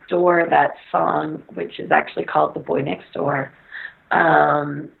adore that song, which is actually called "The Boy Next Door,"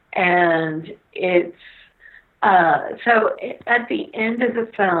 and it's so at the end of the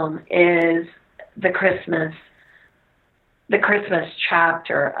film is the Christmas the Christmas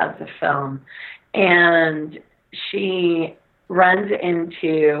chapter of the film, and she runs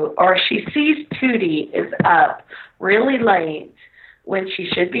into, or she sees Tootie is up really late when she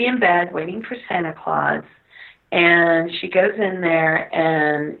should be in bed waiting for Santa Claus. And she goes in there,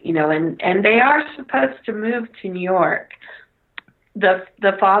 and and they are supposed to move to New York. The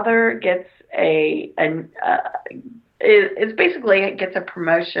father gets is basically gets a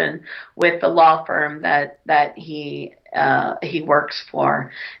promotion with the law firm that he works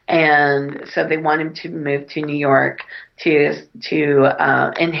for, and so they want him to move to New York to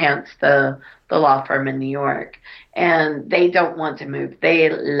enhance the law firm in New York, and they don't want to move. They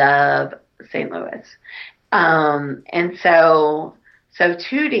love St. Louis, and so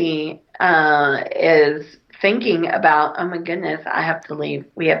Tootie is thinking about, oh my goodness, I have to leave.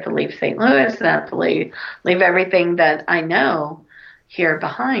 We have to leave St. Louis, and I have to leave everything that I know here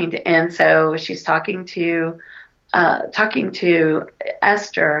behind. And so she's talking to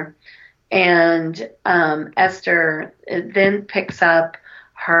Esther, and Esther then picks up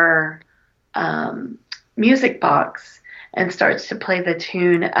her music box and starts to play the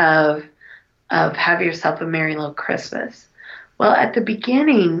tune of "Have Yourself a Merry Little Christmas." Well, at the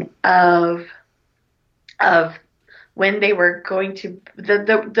beginning of when they were going to,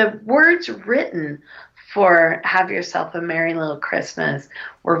 the words written for "Have Yourself a Merry Little Christmas"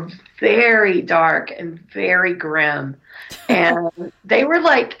 were very dark and very grim, and they were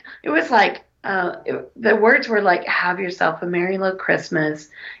like, it was like, the words were like, "Have yourself a merry little Christmas.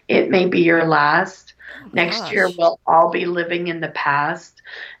 It may be your last. Next year we'll all be living in the past."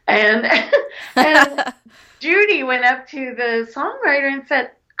 And Judy went up to the songwriter and said,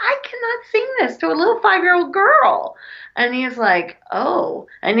 "I cannot sing this to a little 5-year-old girl." And he's like, "Oh."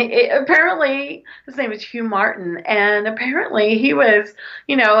 And apparently his name is Hugh Martin. And apparently he was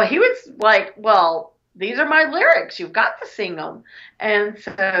like, "Well, these are my lyrics. You've got to sing them." And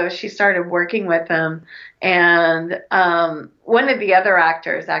so she started working with him. And one of the other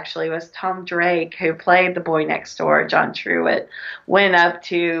actors actually was Tom Drake, who played the boy next door, John Truitt, went up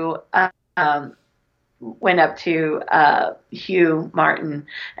to Hugh Martin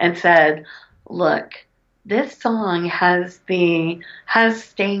and said, "Look, this song has staying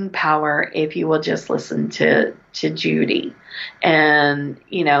power if you will just listen to Judy." And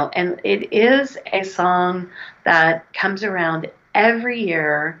and it is a song that comes around every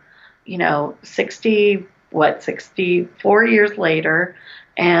year, 64 years later,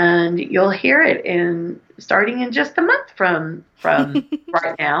 and you'll hear it starting in just a month from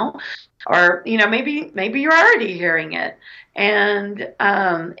right now. Or maybe you're already hearing it, and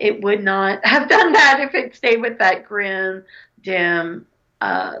it would not have done that if it stayed with that grim, dim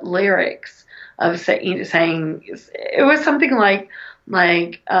lyrics of saying it was something like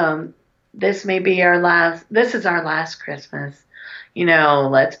this may be our last. This is our last Christmas.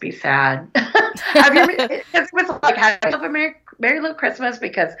 Let's be sad. It was like, "Have yourself a merry little Christmas,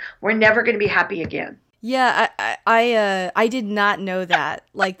 because we're never going to be happy again." Yeah, I did not know that.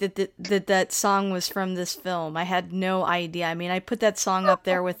 Like that song was from this film. I had no idea. I mean, I put that song up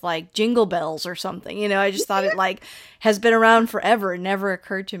there with like Jingle Bells or something. I just thought it like has been around forever. It never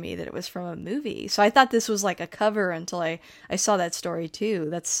occurred to me that it was from a movie. So I thought this was like a cover until I saw that story too.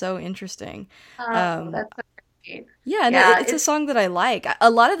 That's so interesting. That's so great. Yeah, it's a song that I like. A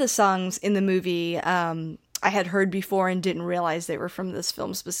lot of the songs in the movie, I had heard before and didn't realize they were from this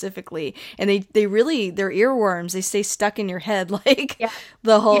film specifically. And they really, they're earworms. They stay stuck in your head like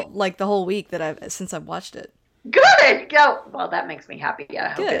the whole week since I've watched it. Good. Well, that makes me happy. I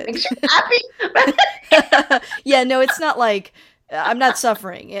hope it makes you happy. Yeah, no, it's not like I'm not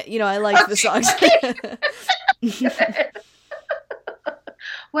suffering. I like the songs.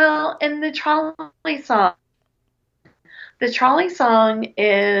 Well, and the trolley song. The trolley song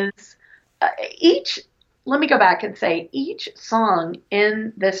is let me go back and say each song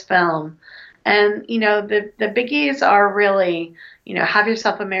in this film, and the biggies are really, "Have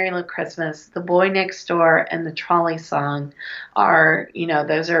Yourself a Merry Little Christmas," "The Boy Next Door," and the trolley song are,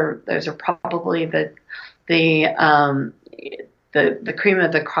 those are probably the cream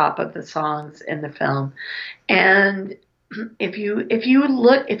of the crop of the songs in the film. And if you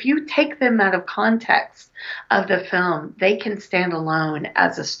take them out of context of the film, they can stand alone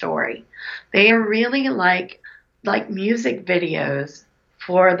as a story. They are really like music videos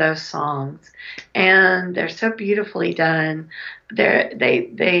for those songs, and they're so beautifully done.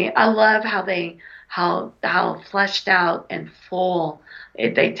 I love how how fleshed out and full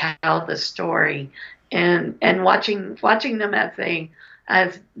they tell the story, and watching them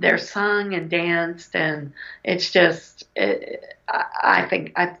as they're sung and danced, and it's just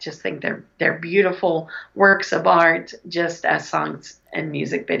I just think they're beautiful works of art just as songs and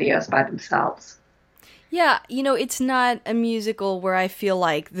music videos by themselves. Yeah, it's not a musical where I feel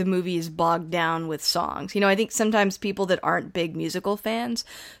like the movie is bogged down with songs. I think sometimes people that aren't big musical fans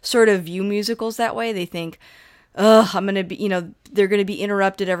sort of view musicals that way. They think, ugh, I'm going to be, they're going to be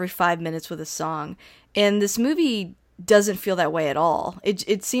interrupted every 5 minutes with a song. And this movie doesn't feel that way at all.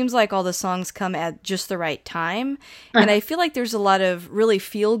 It seems like all the songs come at just the right time. And I feel like there's a lot of really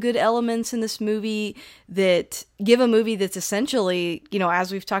feel-good elements in this movie that give a movie that's essentially,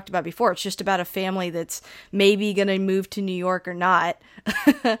 as we've talked about before, it's just about a family that's maybe going to move to New York or not.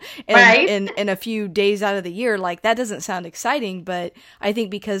 and, Right. and a few days out of the year, like that doesn't sound exciting, but I think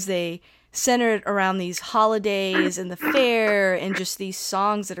because they center it around these holidays and the fair and just these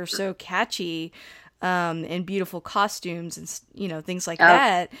songs that are so catchy, and beautiful costumes and things like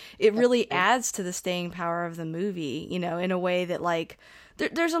that, it really adds to the staying power of the movie. In a way that like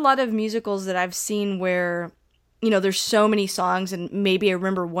there's a lot of musicals that I've seen where there's so many songs and maybe I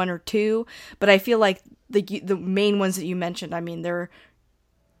remember one or two, but I feel like the main ones that you mentioned, I mean, they're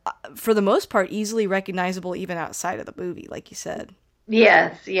for the most part easily recognizable even outside of the movie, like you said.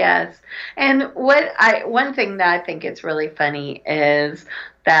 Yes, yes. And one thing that I think is really funny is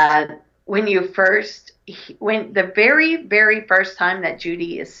that when the very, very first time that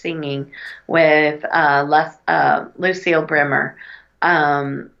Judy is singing with Lucille Bremer,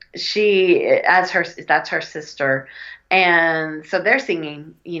 that's her sister. And so they're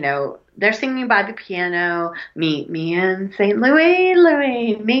singing by the piano, meet me in St. Louis,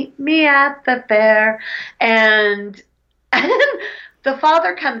 Louis, meet me at the fair. And, and the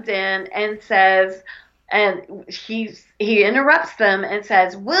father comes in and says, and he interrupts them and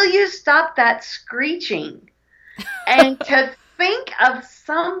says, "Will you stop that screeching?" And to think of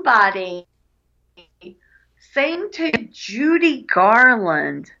somebody saying to Judy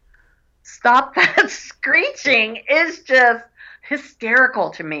Garland, "Stop that screeching," is just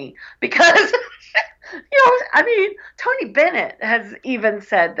hysterical to me because I mean, Tony Bennett has even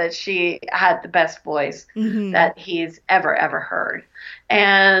said that she had the best voice that he's ever heard.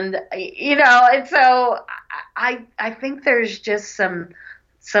 And and so I think there's just some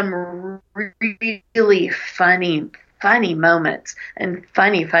really funny moments and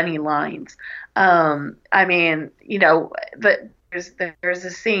funny lines. I mean, but there's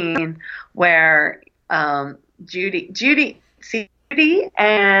a scene where Judy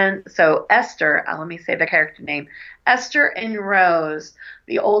and so Esther, let me say the character name, Esther and Rose,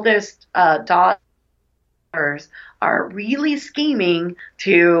 the oldest daughters, are really scheming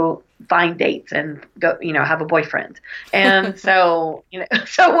to find dates and go, have a boyfriend. And so,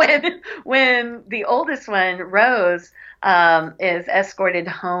 so when the oldest one, Rose, is escorted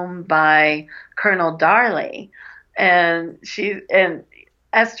home by Colonel Darley, and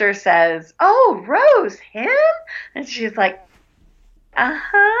Esther says, "Oh, Rose, him?" And she's like,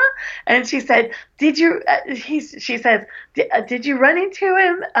 "Uh-huh." And she said, she says, "Did you run into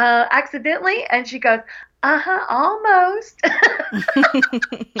him accidentally?" And she goes, "Uh-huh, almost."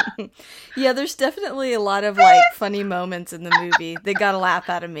 Yeah, there's definitely a lot of like funny moments in the movie. They got a laugh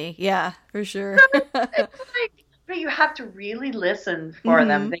out of me. Yeah, for sure. But you have to really listen for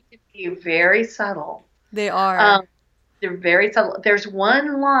them. They can be very subtle. They are. They're very subtle. There's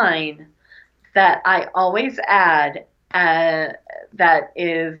one line that I always add that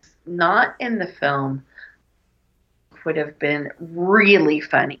is not in the film, would have been really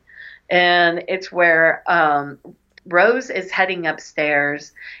funny. And it's where Rose is heading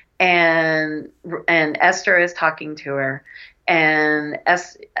upstairs, and Esther is talking to her, and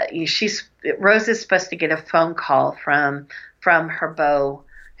Rose is supposed to get a phone call from her beau,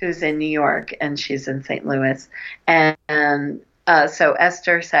 who's in New York, and she's in St. Louis, and so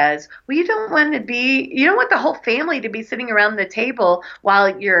Esther says, "Well, you don't want the whole family to be sitting around the table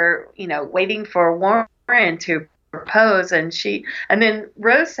while you're, waiting for Warren to propose." And then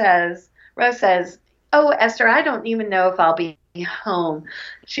Rose says, "Oh, Esther, I don't even know if I'll be home."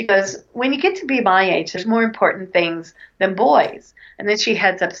 She goes, "When you get to be my age, there's more important things than boys." And then she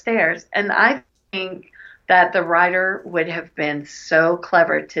heads upstairs. And I think that the writer would have been so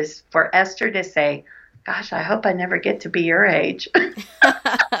clever for Esther to say, "Gosh, I hope I never get to be your age."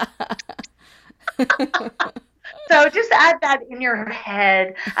 So just add that in your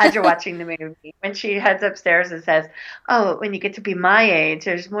head as you're watching the movie. When she heads upstairs and says, "Oh, when you get to be my age,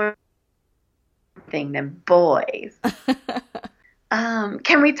 there's more thing than boys."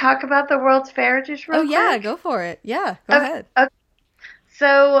 Can we talk about the World's Fair just Oh real yeah, quick? go for it. Yeah, go Okay, ahead. okay.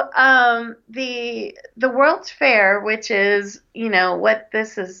 So, the World's Fair, which is, what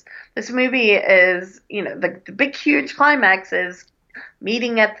this movie is, the big huge climax is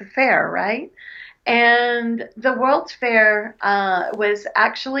meeting at the fair, right? And the World's Fair was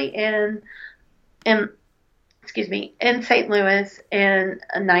actually in excuse me, in St. Louis in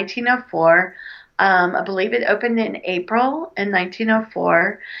 1904. I believe it opened in April in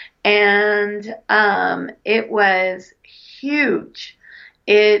 1904, and it was huge.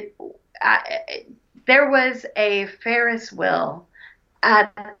 It I, there was a Ferris wheel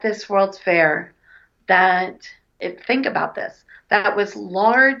at this World's Fair that, think about this, that was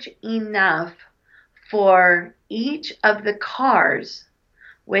large enough for each of the cars,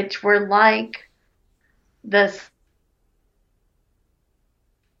 which were like the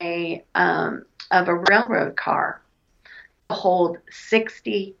of a railroad car, to hold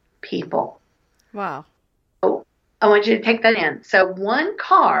 60 people. Wow. So I want you to take that in. So one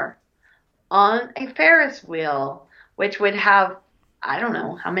car on a Ferris wheel, which would have, I don't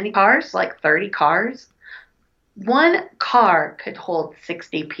know how many cars, like 30 cars. One car could hold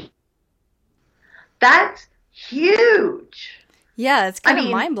 60 people. That's huge. Yeah, it's I kind of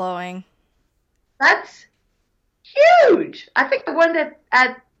mean, mind blowing. that's huge. I think the one that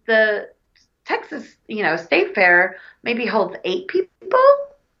at the Texas, State Fair maybe holds 8 people,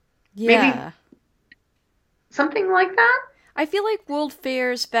 maybe Yeah. something like that. I feel like world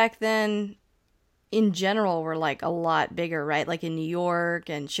fairs back then in general were like a lot bigger, right? Like in New York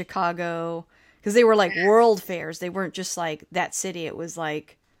and Chicago, because they were like world fairs. They weren't just like that city. It was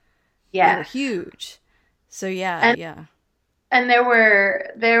like they were Yes. huge. So yeah, And yeah. and there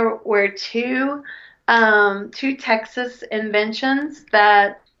were two Texas inventions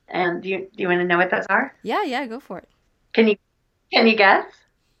that, and do you want to know what those are? Yeah, yeah, go for it. Can you can you guess?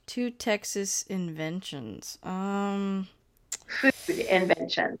 Two Texas inventions. Food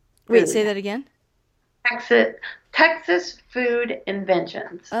inventions. Wait, say Food. that again. Texas Texas food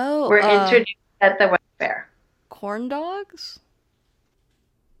inventions Oh, were introduced at the Web Fair. corn dogs?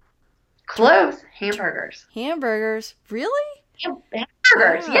 Close. Hamburgers. Hamburgers. Really?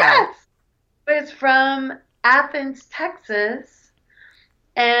 Hamburgers. Wow. Yes. It was from Athens, Texas,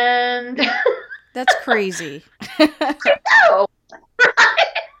 and That's crazy. oh,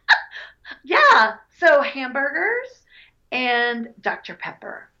 yeah. So hamburgers and Dr.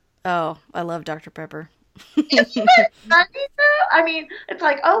 Pepper. Oh, I love Dr. Pepper. Isn't it funny though? I mean, it's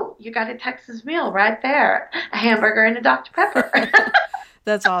like, oh, you got a Texas meal right there, a hamburger and a Dr. Pepper.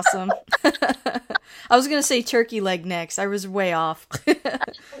 That's awesome. I was gonna say turkey leg next. I was way off.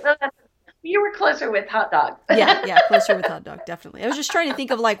 You were closer with hot dogs. Yeah, yeah, closer with hot dog, definitely. I was just trying to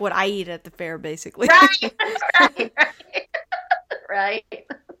think of like what I eat at the fair, basically. Right, right, right, right.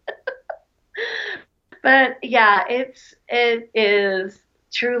 But yeah, it is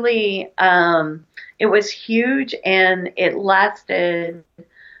truly, it was huge, and it lasted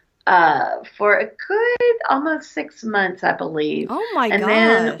for a good almost 6 months, I believe. Oh my And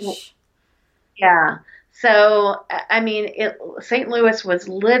then, gosh. yeah. So, I mean, St. Louis was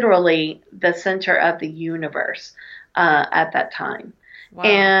literally the center of the universe at that time. Wow.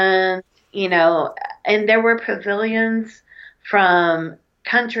 And, and there were pavilions from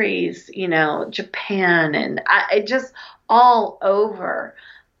countries, Japan and just all over.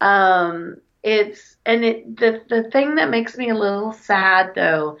 The thing that makes me a little sad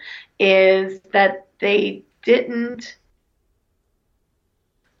though is that they didn't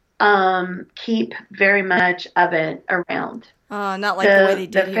keep very much of it around. Not like the way they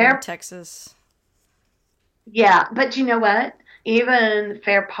The did here in fair, Texas. yeah, but you know what? Even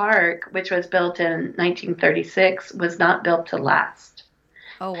Fair Park, which was built in 1936, was not built to last.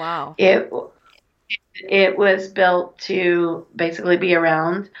 Oh wow. It it was built to basically be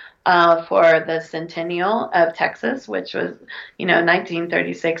around for the centennial of Texas, which was,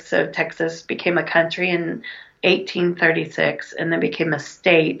 1936. So Texas became a country in 1836, and then became a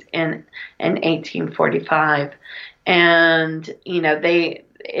state in 1845. And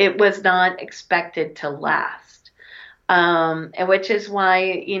it was not expected to last, and which is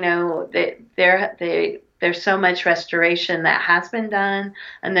why there's so much restoration that has been done,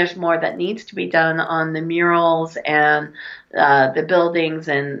 and there's more that needs to be done on the murals and the buildings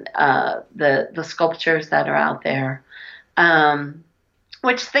and the sculptures that are out there.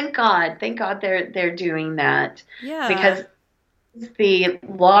 Which thank God they're doing that, Yeah. because the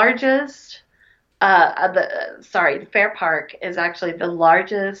largest the Fair Park is actually the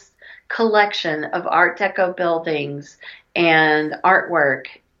largest collection of Art Deco buildings and artwork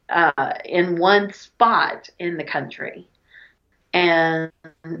in one spot in the country. and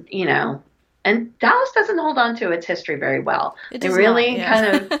you know, and Dallas doesn't hold on to its history very well. It They does not, really yeah.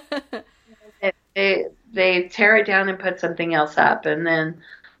 kind of they tear it down and put something else up, and then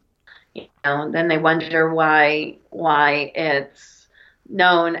then they wonder why it's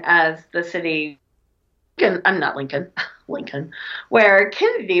known as the city. I'm not Lincoln, Lincoln, where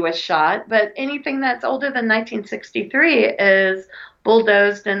Kennedy was shot. But anything that's older than 1963 is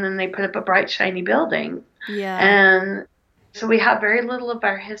bulldozed, and then they put up a bright, shiny building. Yeah. And so we have very little of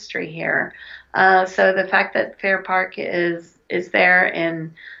our history here. So the fact that Fair Park is there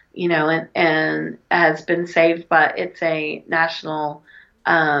and and has been saved, but it's a national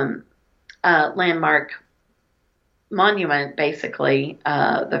um, landmark monument, basically,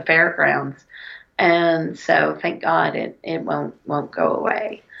 the fairgrounds. And so, thank God, it won't go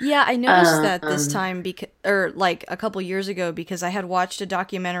away. Yeah, I noticed that this Um, time because or like a couple years ago because I had watched a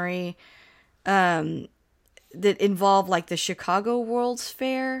documentary um that involved like the Chicago World's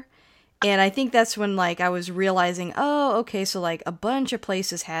Fair. And I think that's when like I was realizing, oh, okay, so like a bunch of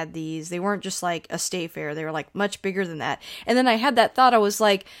places had these. They weren't just like a state fair. They were like much bigger than that. And then I had that thought. I was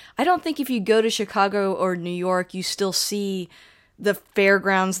like, I don't think if you go to Chicago or New York, you still see the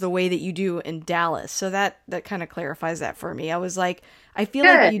fairgrounds the way that you do in Dallas. So that kind of clarifies that for me. I was like, I feel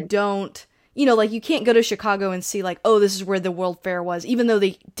like you Good, don't, like you can't go to Chicago and see like, oh, this is where the World Fair was, even though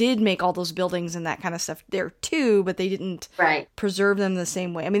they did make all those buildings and that kind of stuff there too, but they didn't right? preserve them the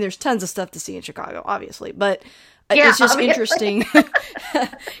same way. I mean, there's tons of stuff to see in Chicago, obviously, but Yeah, it's just obviously, interesting,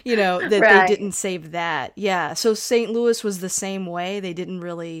 that they right. didn't save that. Yeah. So St. Louis was the same way. They didn't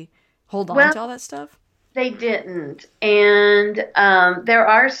really hold on Well, to all that stuff. they didn't, and there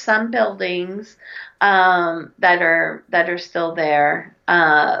are some buildings that are still there.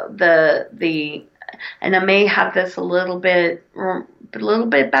 The and I may have this a little bit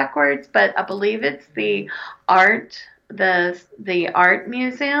backwards, but I believe it's the art the art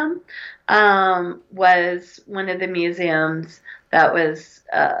museum was one of the museums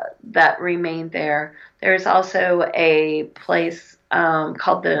that remained there. There's also a place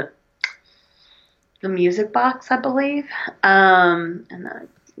called the Music Box, I believe, and I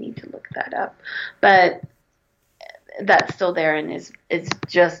need to look that up, but that's still there and is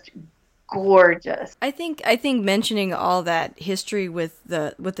just gorgeous. I think mentioning all that history with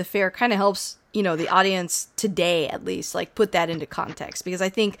the fair kind of helps, the audience today at least like put that into context because I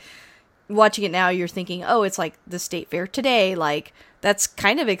think watching it now you're thinking, "Oh, it's like the state fair today." Like that's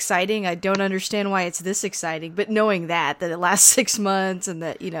kind of exciting. I don't understand why it's this exciting, but knowing that it lasts 6 months and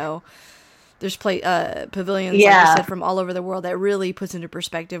that, there's pavilions like you Yeah, said from all over the world that really puts into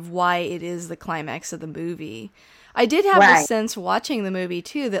perspective why it is the climax of the movie. I did have the right. sense watching the movie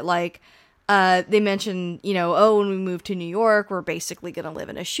too that like they mentioned, oh, when we move to New York, we're basically gonna live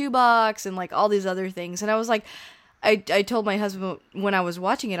in a shoebox and like all these other things. And I was like, I told my husband when I was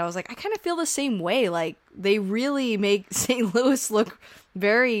watching it, I was like, I kind of feel the same way. Like they really make St. Louis look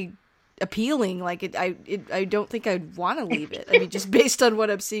very appealing. Like I don't think I'd want to leave it. I mean, just based on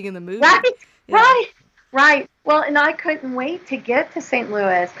what I'm seeing in the Right, movie. Yeah. right, right. Well, and I couldn't wait to get to St.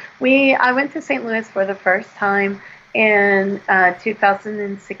 Louis. I went to St. Louis for the first time in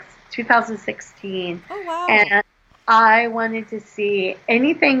 2016, Oh wow. and I wanted to see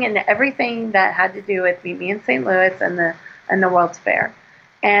anything and everything that had to do with me in St. Louis and the World's Fair.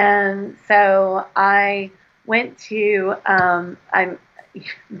 And so I went to I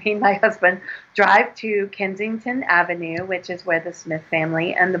me and my husband drive to Kensington Avenue, which is where the Smith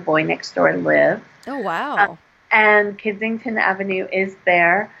family and the boy next door live. Oh Uh, wow. and Kensington Avenue is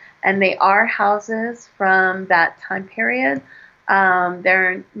there, and they are houses from that time period.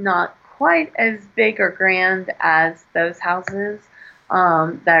 They're not quite as big or grand as those houses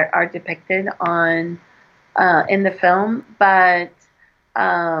that are depicted on in the film, but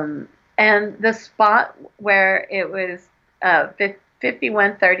and the spot where it was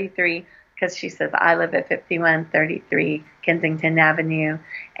 5133, because she says I live at 5133 Kensington Avenue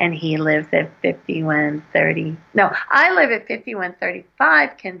and he lives at 5130. No, I live at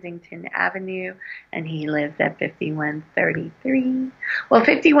 5135 Kensington Avenue and he lives at 5133. Well,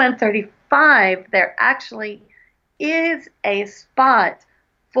 5135, there actually is a spot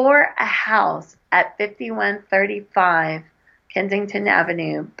for a house at 5135 Kensington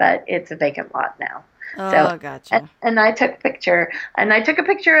Avenue, but it's a vacant lot now. So, Oh, gotcha. and I took a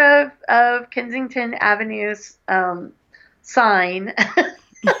picture, of Kensington Avenue's sign.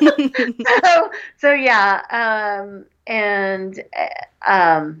 so, so yeah, and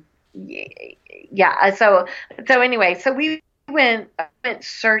yeah, so anyway, so we went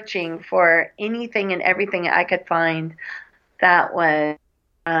searching for anything and everything I could find that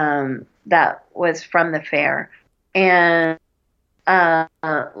was from the fair, and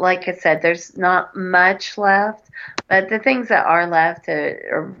like I said, there's not much left, but the things that are left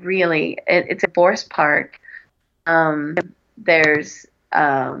are really, it's a forest park. Um, there's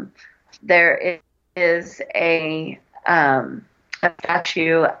there is a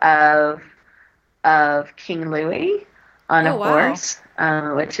statue of King Louis on a Oh, wow. horse,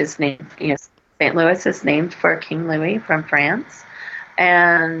 which is named, St. Louis is named for King Louis from France,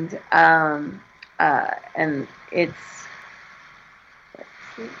 and it's, let's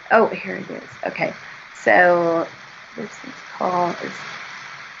see, oh, here it is. Okay, so this is called is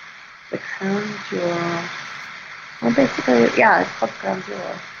the Crown Jewel. Well, basically, yeah, it's called Crown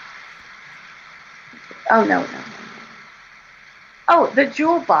Jewel. Oh, no, no, no. Oh, the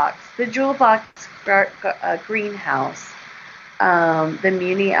Jewel Box Greenhouse, the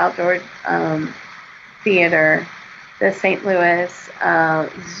Muni Outdoor Theater, the St. Louis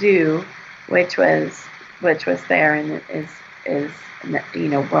Zoo, which was there and is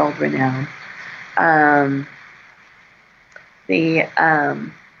world renowned. The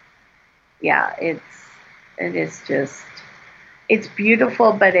Yeah, it is just, it's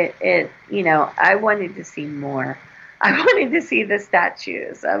beautiful, but I wanted to see more. I wanted to see the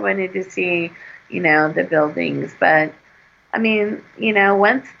statues. I wanted to see, the buildings. But I mean,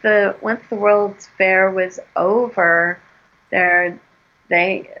 once the World's Fair was over, there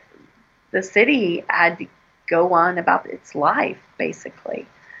the city had to go on about its life basically,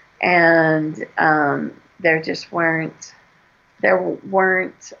 and there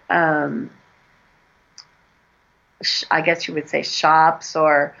weren't I guess you would say shops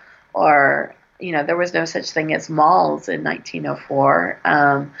or there was no such thing as malls in 1904.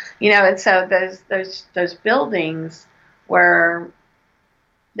 And so those buildings were,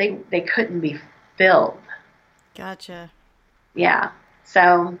 they couldn't be filled. Gotcha. Yeah.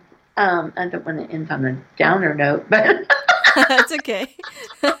 So I don't want to end on a downer note, but That's okay.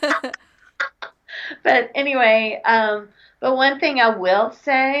 but anyway, but one thing I will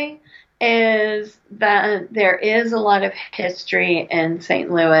say is that there is a lot of history in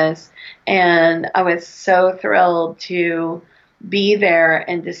St. Louis, and I was so thrilled to be there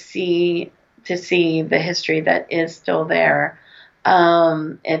and to see the history that is still there.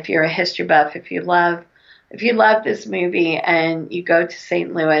 If you're a history buff, if you love this movie and you go to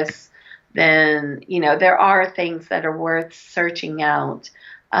St. Louis, then there are things that are worth searching out,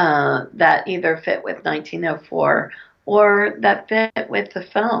 that either fit with 1904 or that fit with the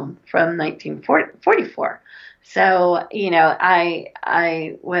film from 1944. So I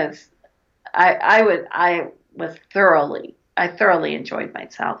thoroughly enjoyed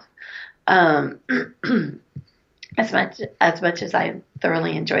myself, as much as I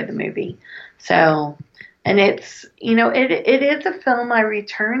thoroughly enjoyed the movie. So, and it's it is a film I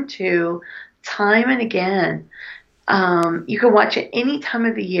return to time and again. You can watch it any time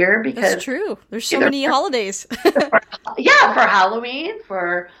of the year because That's true. There's so many holidays. yeah, for Halloween,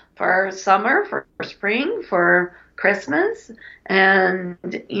 for summer, for spring, for Christmas, and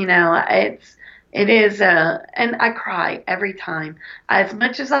it is and I cry every time. As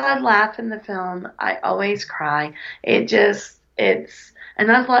much as I laugh in the film, I always cry. For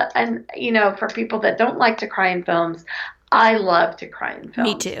people that don't like to cry in films, I love to cry in films.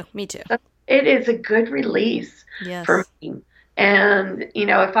 Me too. Me too. It is a good release for Yes. me. And,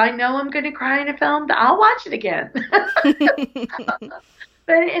 if I know I'm going to cry in a film, I'll watch it again.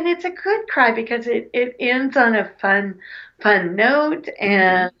 And it's a good cry because it ends on a fun note.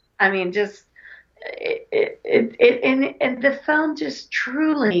 And I mean, just, and the film just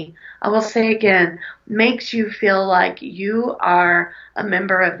truly, I will say again, makes you feel like you are a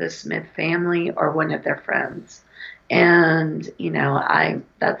member of the Smith family or one of their friends. And,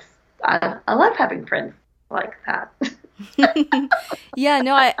 I love having friends like that. Yeah,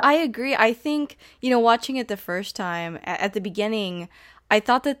 no, I agree. I think, watching it the first time at the beginning, I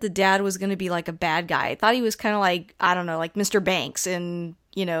thought that the dad was going to be like a bad guy. I thought he was kind of like, I don't know, like Mr. Banks in,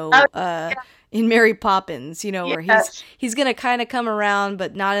 in Mary Poppins, where he's going to kind of come around,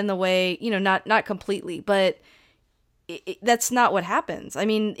 but not in the way, not completely, but that's not what happens. I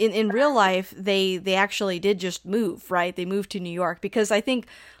mean, in real life, they actually did just move, right? They moved to New York because I think,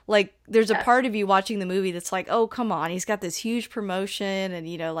 like, there's a part of you watching the movie that's like, oh, come on, he's got this huge promotion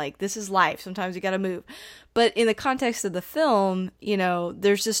and, like, this is life. Sometimes you got to move. But in the context of the film,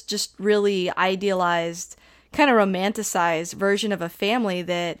 there's this just really idealized, kind of romanticized version of a family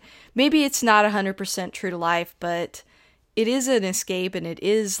that maybe it's not 100% true to life, but it is an escape and it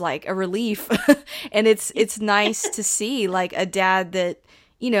is like a relief. And it's nice to see like a dad that,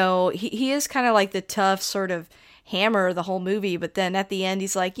 he is kind of like the tough sort of hammer the whole movie, but then at the end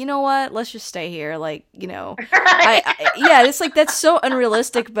he's like, you know what, let's just stay here, like, you know. Right. Yeah, it's like, that's so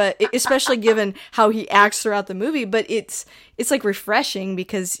unrealistic, but especially given how he acts throughout the movie, but it's like refreshing,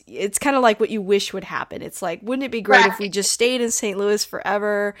 because it's kind of like what you wish would happen. It's like, wouldn't it be great if we just stayed in St. Louis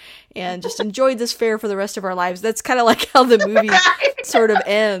forever and just enjoyed this fair for the rest of our lives? That's kind of like how the movie sort of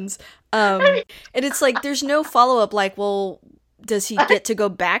ends. And it's like, there's no follow-up, like, well, does he get to go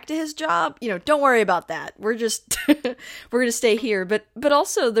back to his job? You know, don't worry about that. We're just, we're going to stay here. But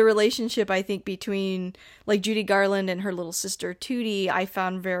also the relationship, I think, between like Judy Garland and her little sister Tootie, I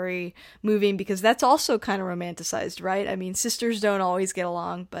found very moving, because that's also kind of romanticized, right? I mean, sisters don't always get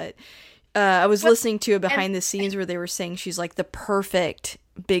along, but I was listening to a behind the scenes where they were saying she's like the perfect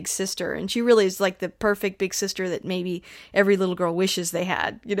big sister, and she really is like the perfect big sister that maybe every little girl wishes they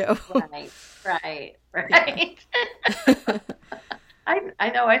had, you know? Right. Yeah. I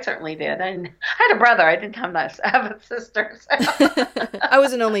know I certainly did. I had a brother. I didn't have a sister. So. I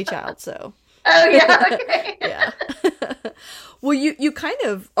was an only child, so. Oh, yeah. Okay. Yeah. Well, you kind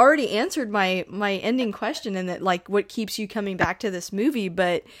of already answered my ending question, and that, like, what keeps you coming back to this movie,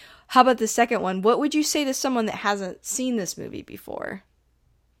 but how about the second one? What would you say to someone that hasn't seen this movie before?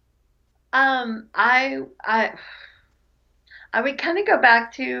 I would kind of go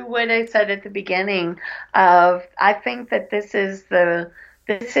back to what I said at the beginning of, I think that this is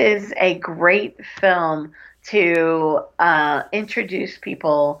a great film to introduce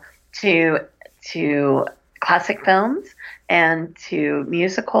people to classic films and to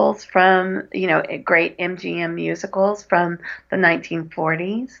musicals from, you know, great MGM musicals from the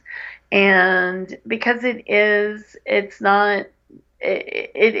 1940s. And because it is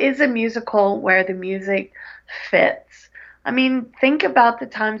a musical where the music fits. I mean, think about the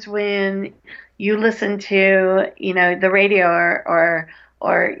times when you listen to, you know, the radio or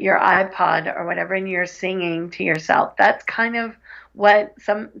your iPod or whatever, and you're singing to yourself. That's kind of what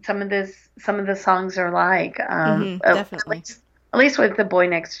some of the songs are like. Definitely. At least with The Boy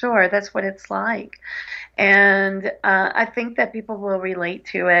Next Door, that's what it's like. And I think that people will relate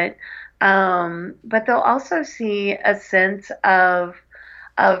to it, but they'll also see a sense of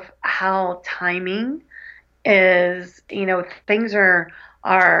how timing is, you know, things are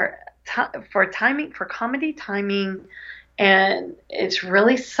for comedy timing, and it's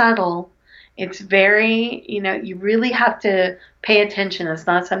really subtle. It's very, you know, you really have to pay attention. It's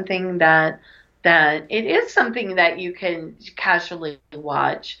not something that it is something that you can casually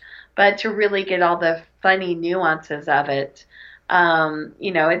watch, but to really get all the funny nuances of it,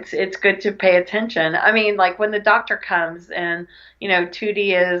 you know, it's good to pay attention. I mean, like when the doctor comes and, you know,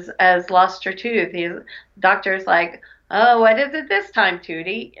 Tootie has lost her tooth. The doctor's like, "Oh, what is it this time,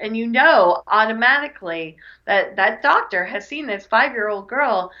 Tootie?" And you know automatically that doctor has seen this 5-year-old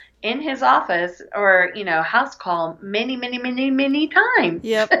girl in his office or, you know, house call many, many, many, many times.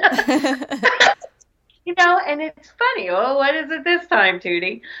 Yep. You know, and it's funny. "Oh, what is it this time,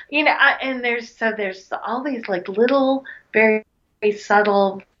 Tootie?" You know, and there's all these like little, very, very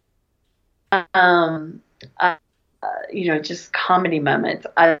subtle, um, uh, you know, just comedy moments.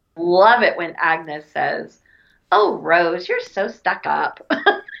 I love it when Agnes says, "Oh, Rose, you're so stuck up."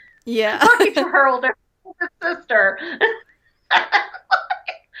 Yeah. Talking to her older sister.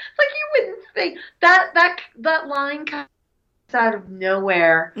 Like you wouldn't think that line comes out of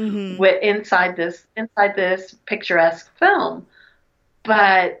nowhere inside this picturesque film,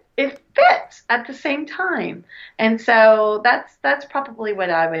 but it fits at the same time. And so that's probably what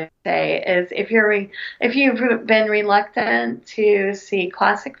I would say is if you've been reluctant to see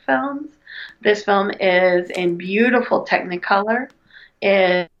classic films, this film is in beautiful Technicolor.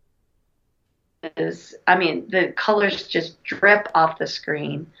 It is, I mean, the colors just drip off the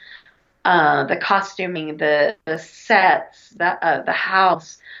screen. The costuming, the sets, the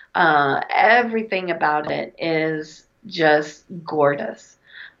house, everything about it is just gorgeous.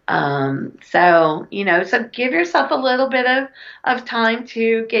 So, you know, so give yourself a little bit of time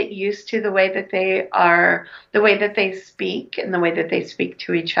to get used to the way that they speak and the way that they speak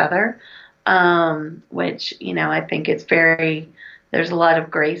to each other, which, you know, I think it's there's a lot of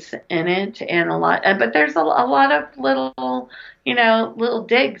grace in it and but there's a lot of little, you know, little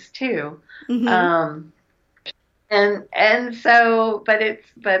digs too. And so,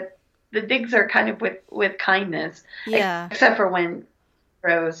 but the digs are kind of with kindness, except for when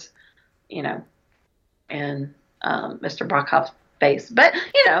Rose, you know, and Mr. Brockhoff's face, but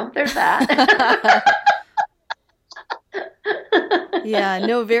you know, there's that. Yeah,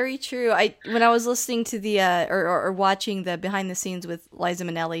 no, very true. When I was listening to the or watching the behind the scenes with Liza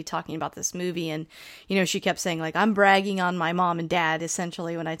Minnelli talking about this movie, and you know, she kept saying like, I'm bragging on my mom and dad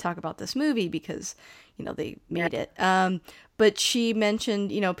essentially when I talk about this movie because, they made it. But she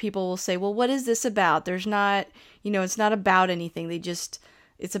mentioned, people will say, well, what is this about? There's not, it's not about anything.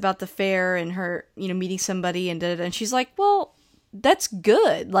 It's about the fair and her, meeting somebody and da-da-da. And she's like, well, that's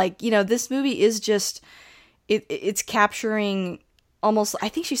good. Like, this movie is just, it's capturing almost, I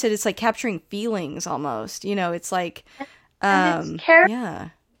think she said it's like capturing feelings almost, it's like, and it's yeah.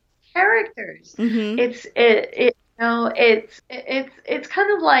 characters. Mm-hmm. It's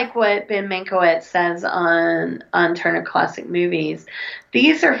kind of like what Ben Mankiewicz says on Turner Classic Movies.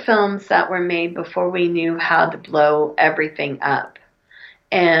 These are films that were made before we knew how to blow everything up.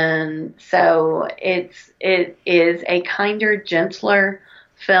 And so it is a kinder, gentler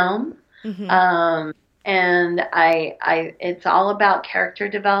film. Mm-hmm. And it's all about character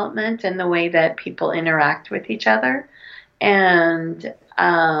development and the way that people interact with each other. And,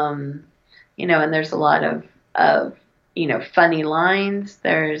 and there's a lot of funny lines.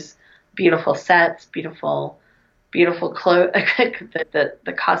 There's beautiful sets, beautiful clothes.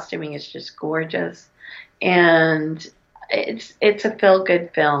 The costuming is just gorgeous. And it's a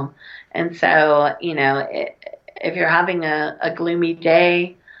feel-good film. And so, if you're having a gloomy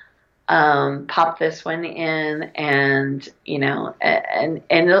day, pop this one in, and you'll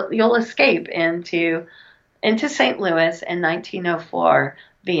escape into St. Louis in 1904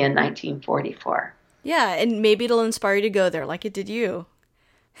 via 1944. Yeah, and maybe it'll inspire you to go there like it did you.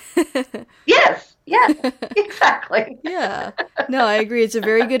 Yes, exactly. Yeah. No, I agree. It's a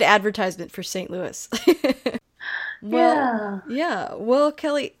very good advertisement for St. Louis. Well, yeah. Well,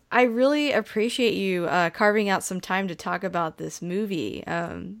 Kelly, I really appreciate you carving out some time to talk about this movie.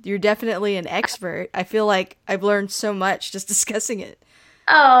 You're definitely an expert. I feel like I've learned so much just discussing it.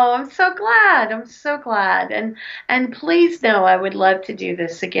 Oh, I'm so glad. And please know I would love to do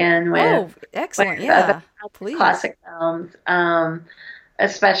this again with excellent. with Yeah, other please. classic films.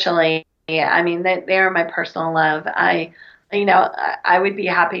 Especially, I mean, they are my personal love. I would be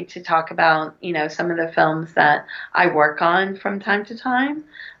happy to talk about, some of the films that I work on from time to time.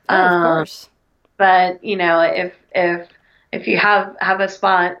 Oh, of course. But, if you have a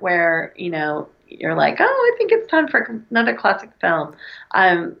spot where, you're like, oh, I think it's time for another classic film,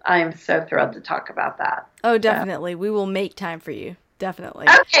 I'm so thrilled to talk about that. Oh, definitely. So. We will make time for you. Definitely.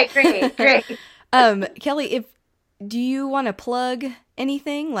 Okay, great. Kelly, do you want to plug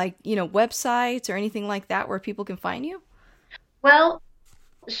anything like, websites or anything like that where people can find you? Well,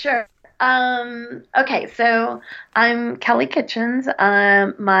 sure. Okay, so I'm Kelly Kitchens.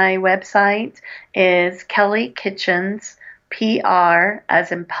 My website is Kelly Kitchens, PR,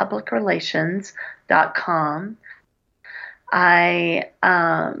 as in public relations.com.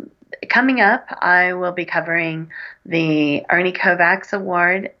 Coming up, I will be covering the Ernie Kovacs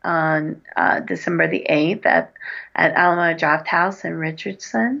Award on December the 8th at Alamo Drafthouse in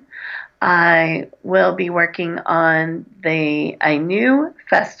Richardson. I will be working on a new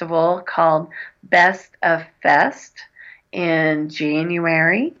festival called Best of Fest in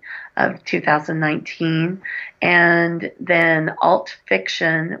January of 2019, and then Alt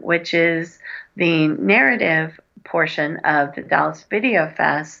Fiction, which is the narrative portion of the Dallas Video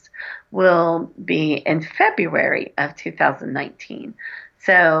Fest, will be in February of 2019.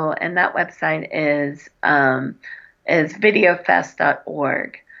 So, and that website is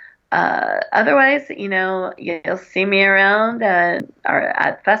videofest.org. Otherwise, you'll see me around or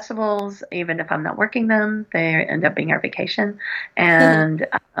at festivals, even if I'm not working them. They end up being our vacation. And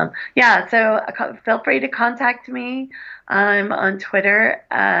so feel free to contact me. I'm on Twitter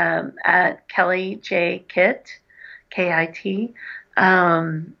at Kelly J. Kitt, KIT.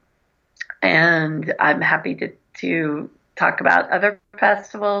 And I'm happy to talk about other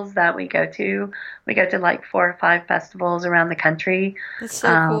festivals that we go to. We go to like 4 or 5 festivals around the country. That's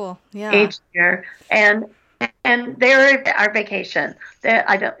so cool. Yeah. Each year, and they're our vacation.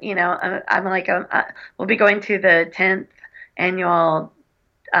 I don't, I'm like, we'll be going to the 10th annual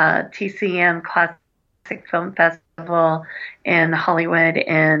TCM Classic Film Festival in Hollywood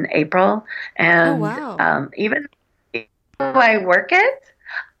in April, and even though I work it,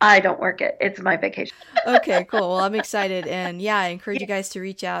 I don't work it. It's my vacation. Okay, cool. Well, I'm excited. And I encourage you guys to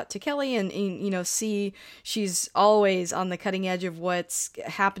reach out to Kelly and see she's always on the cutting edge of what's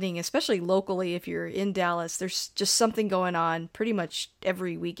happening, especially locally. If you're in Dallas, there's just something going on pretty much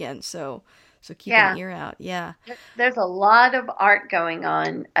every weekend. So keep an ear out. Yeah. There's a lot of art going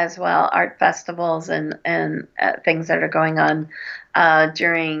on as well, art festivals and things that are going on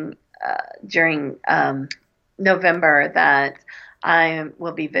during November that I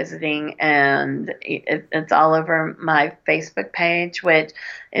will be visiting, and it's all over my Facebook page, which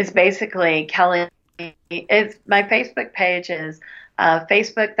is basically Kelly. My Facebook page is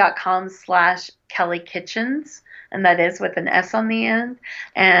Facebook.com/Kelly Kitchens, and that is with an S on the end.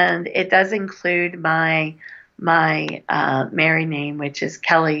 And it does include my married name, which is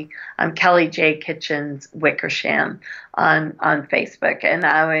Kelly. I'm Kelly J. Kitchens Wickersham on Facebook, and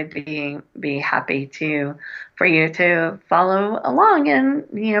I would be happy for you to follow along, and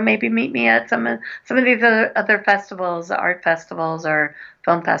maybe meet me at some of these other festivals, art festivals or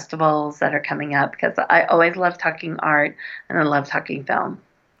film festivals that are coming up, because I always love talking art and I love talking film.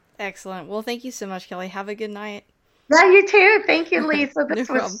 Excellent. Well, thank you so much, Kelly. Have a good night. Yeah, you too. Thank you, Lisa. No This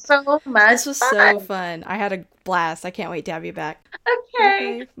problem. was so much This was fun. so fun. I had a blast. I can't wait to have you back.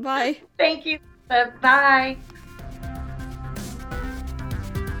 Okay. Bye. Thank you. Bye.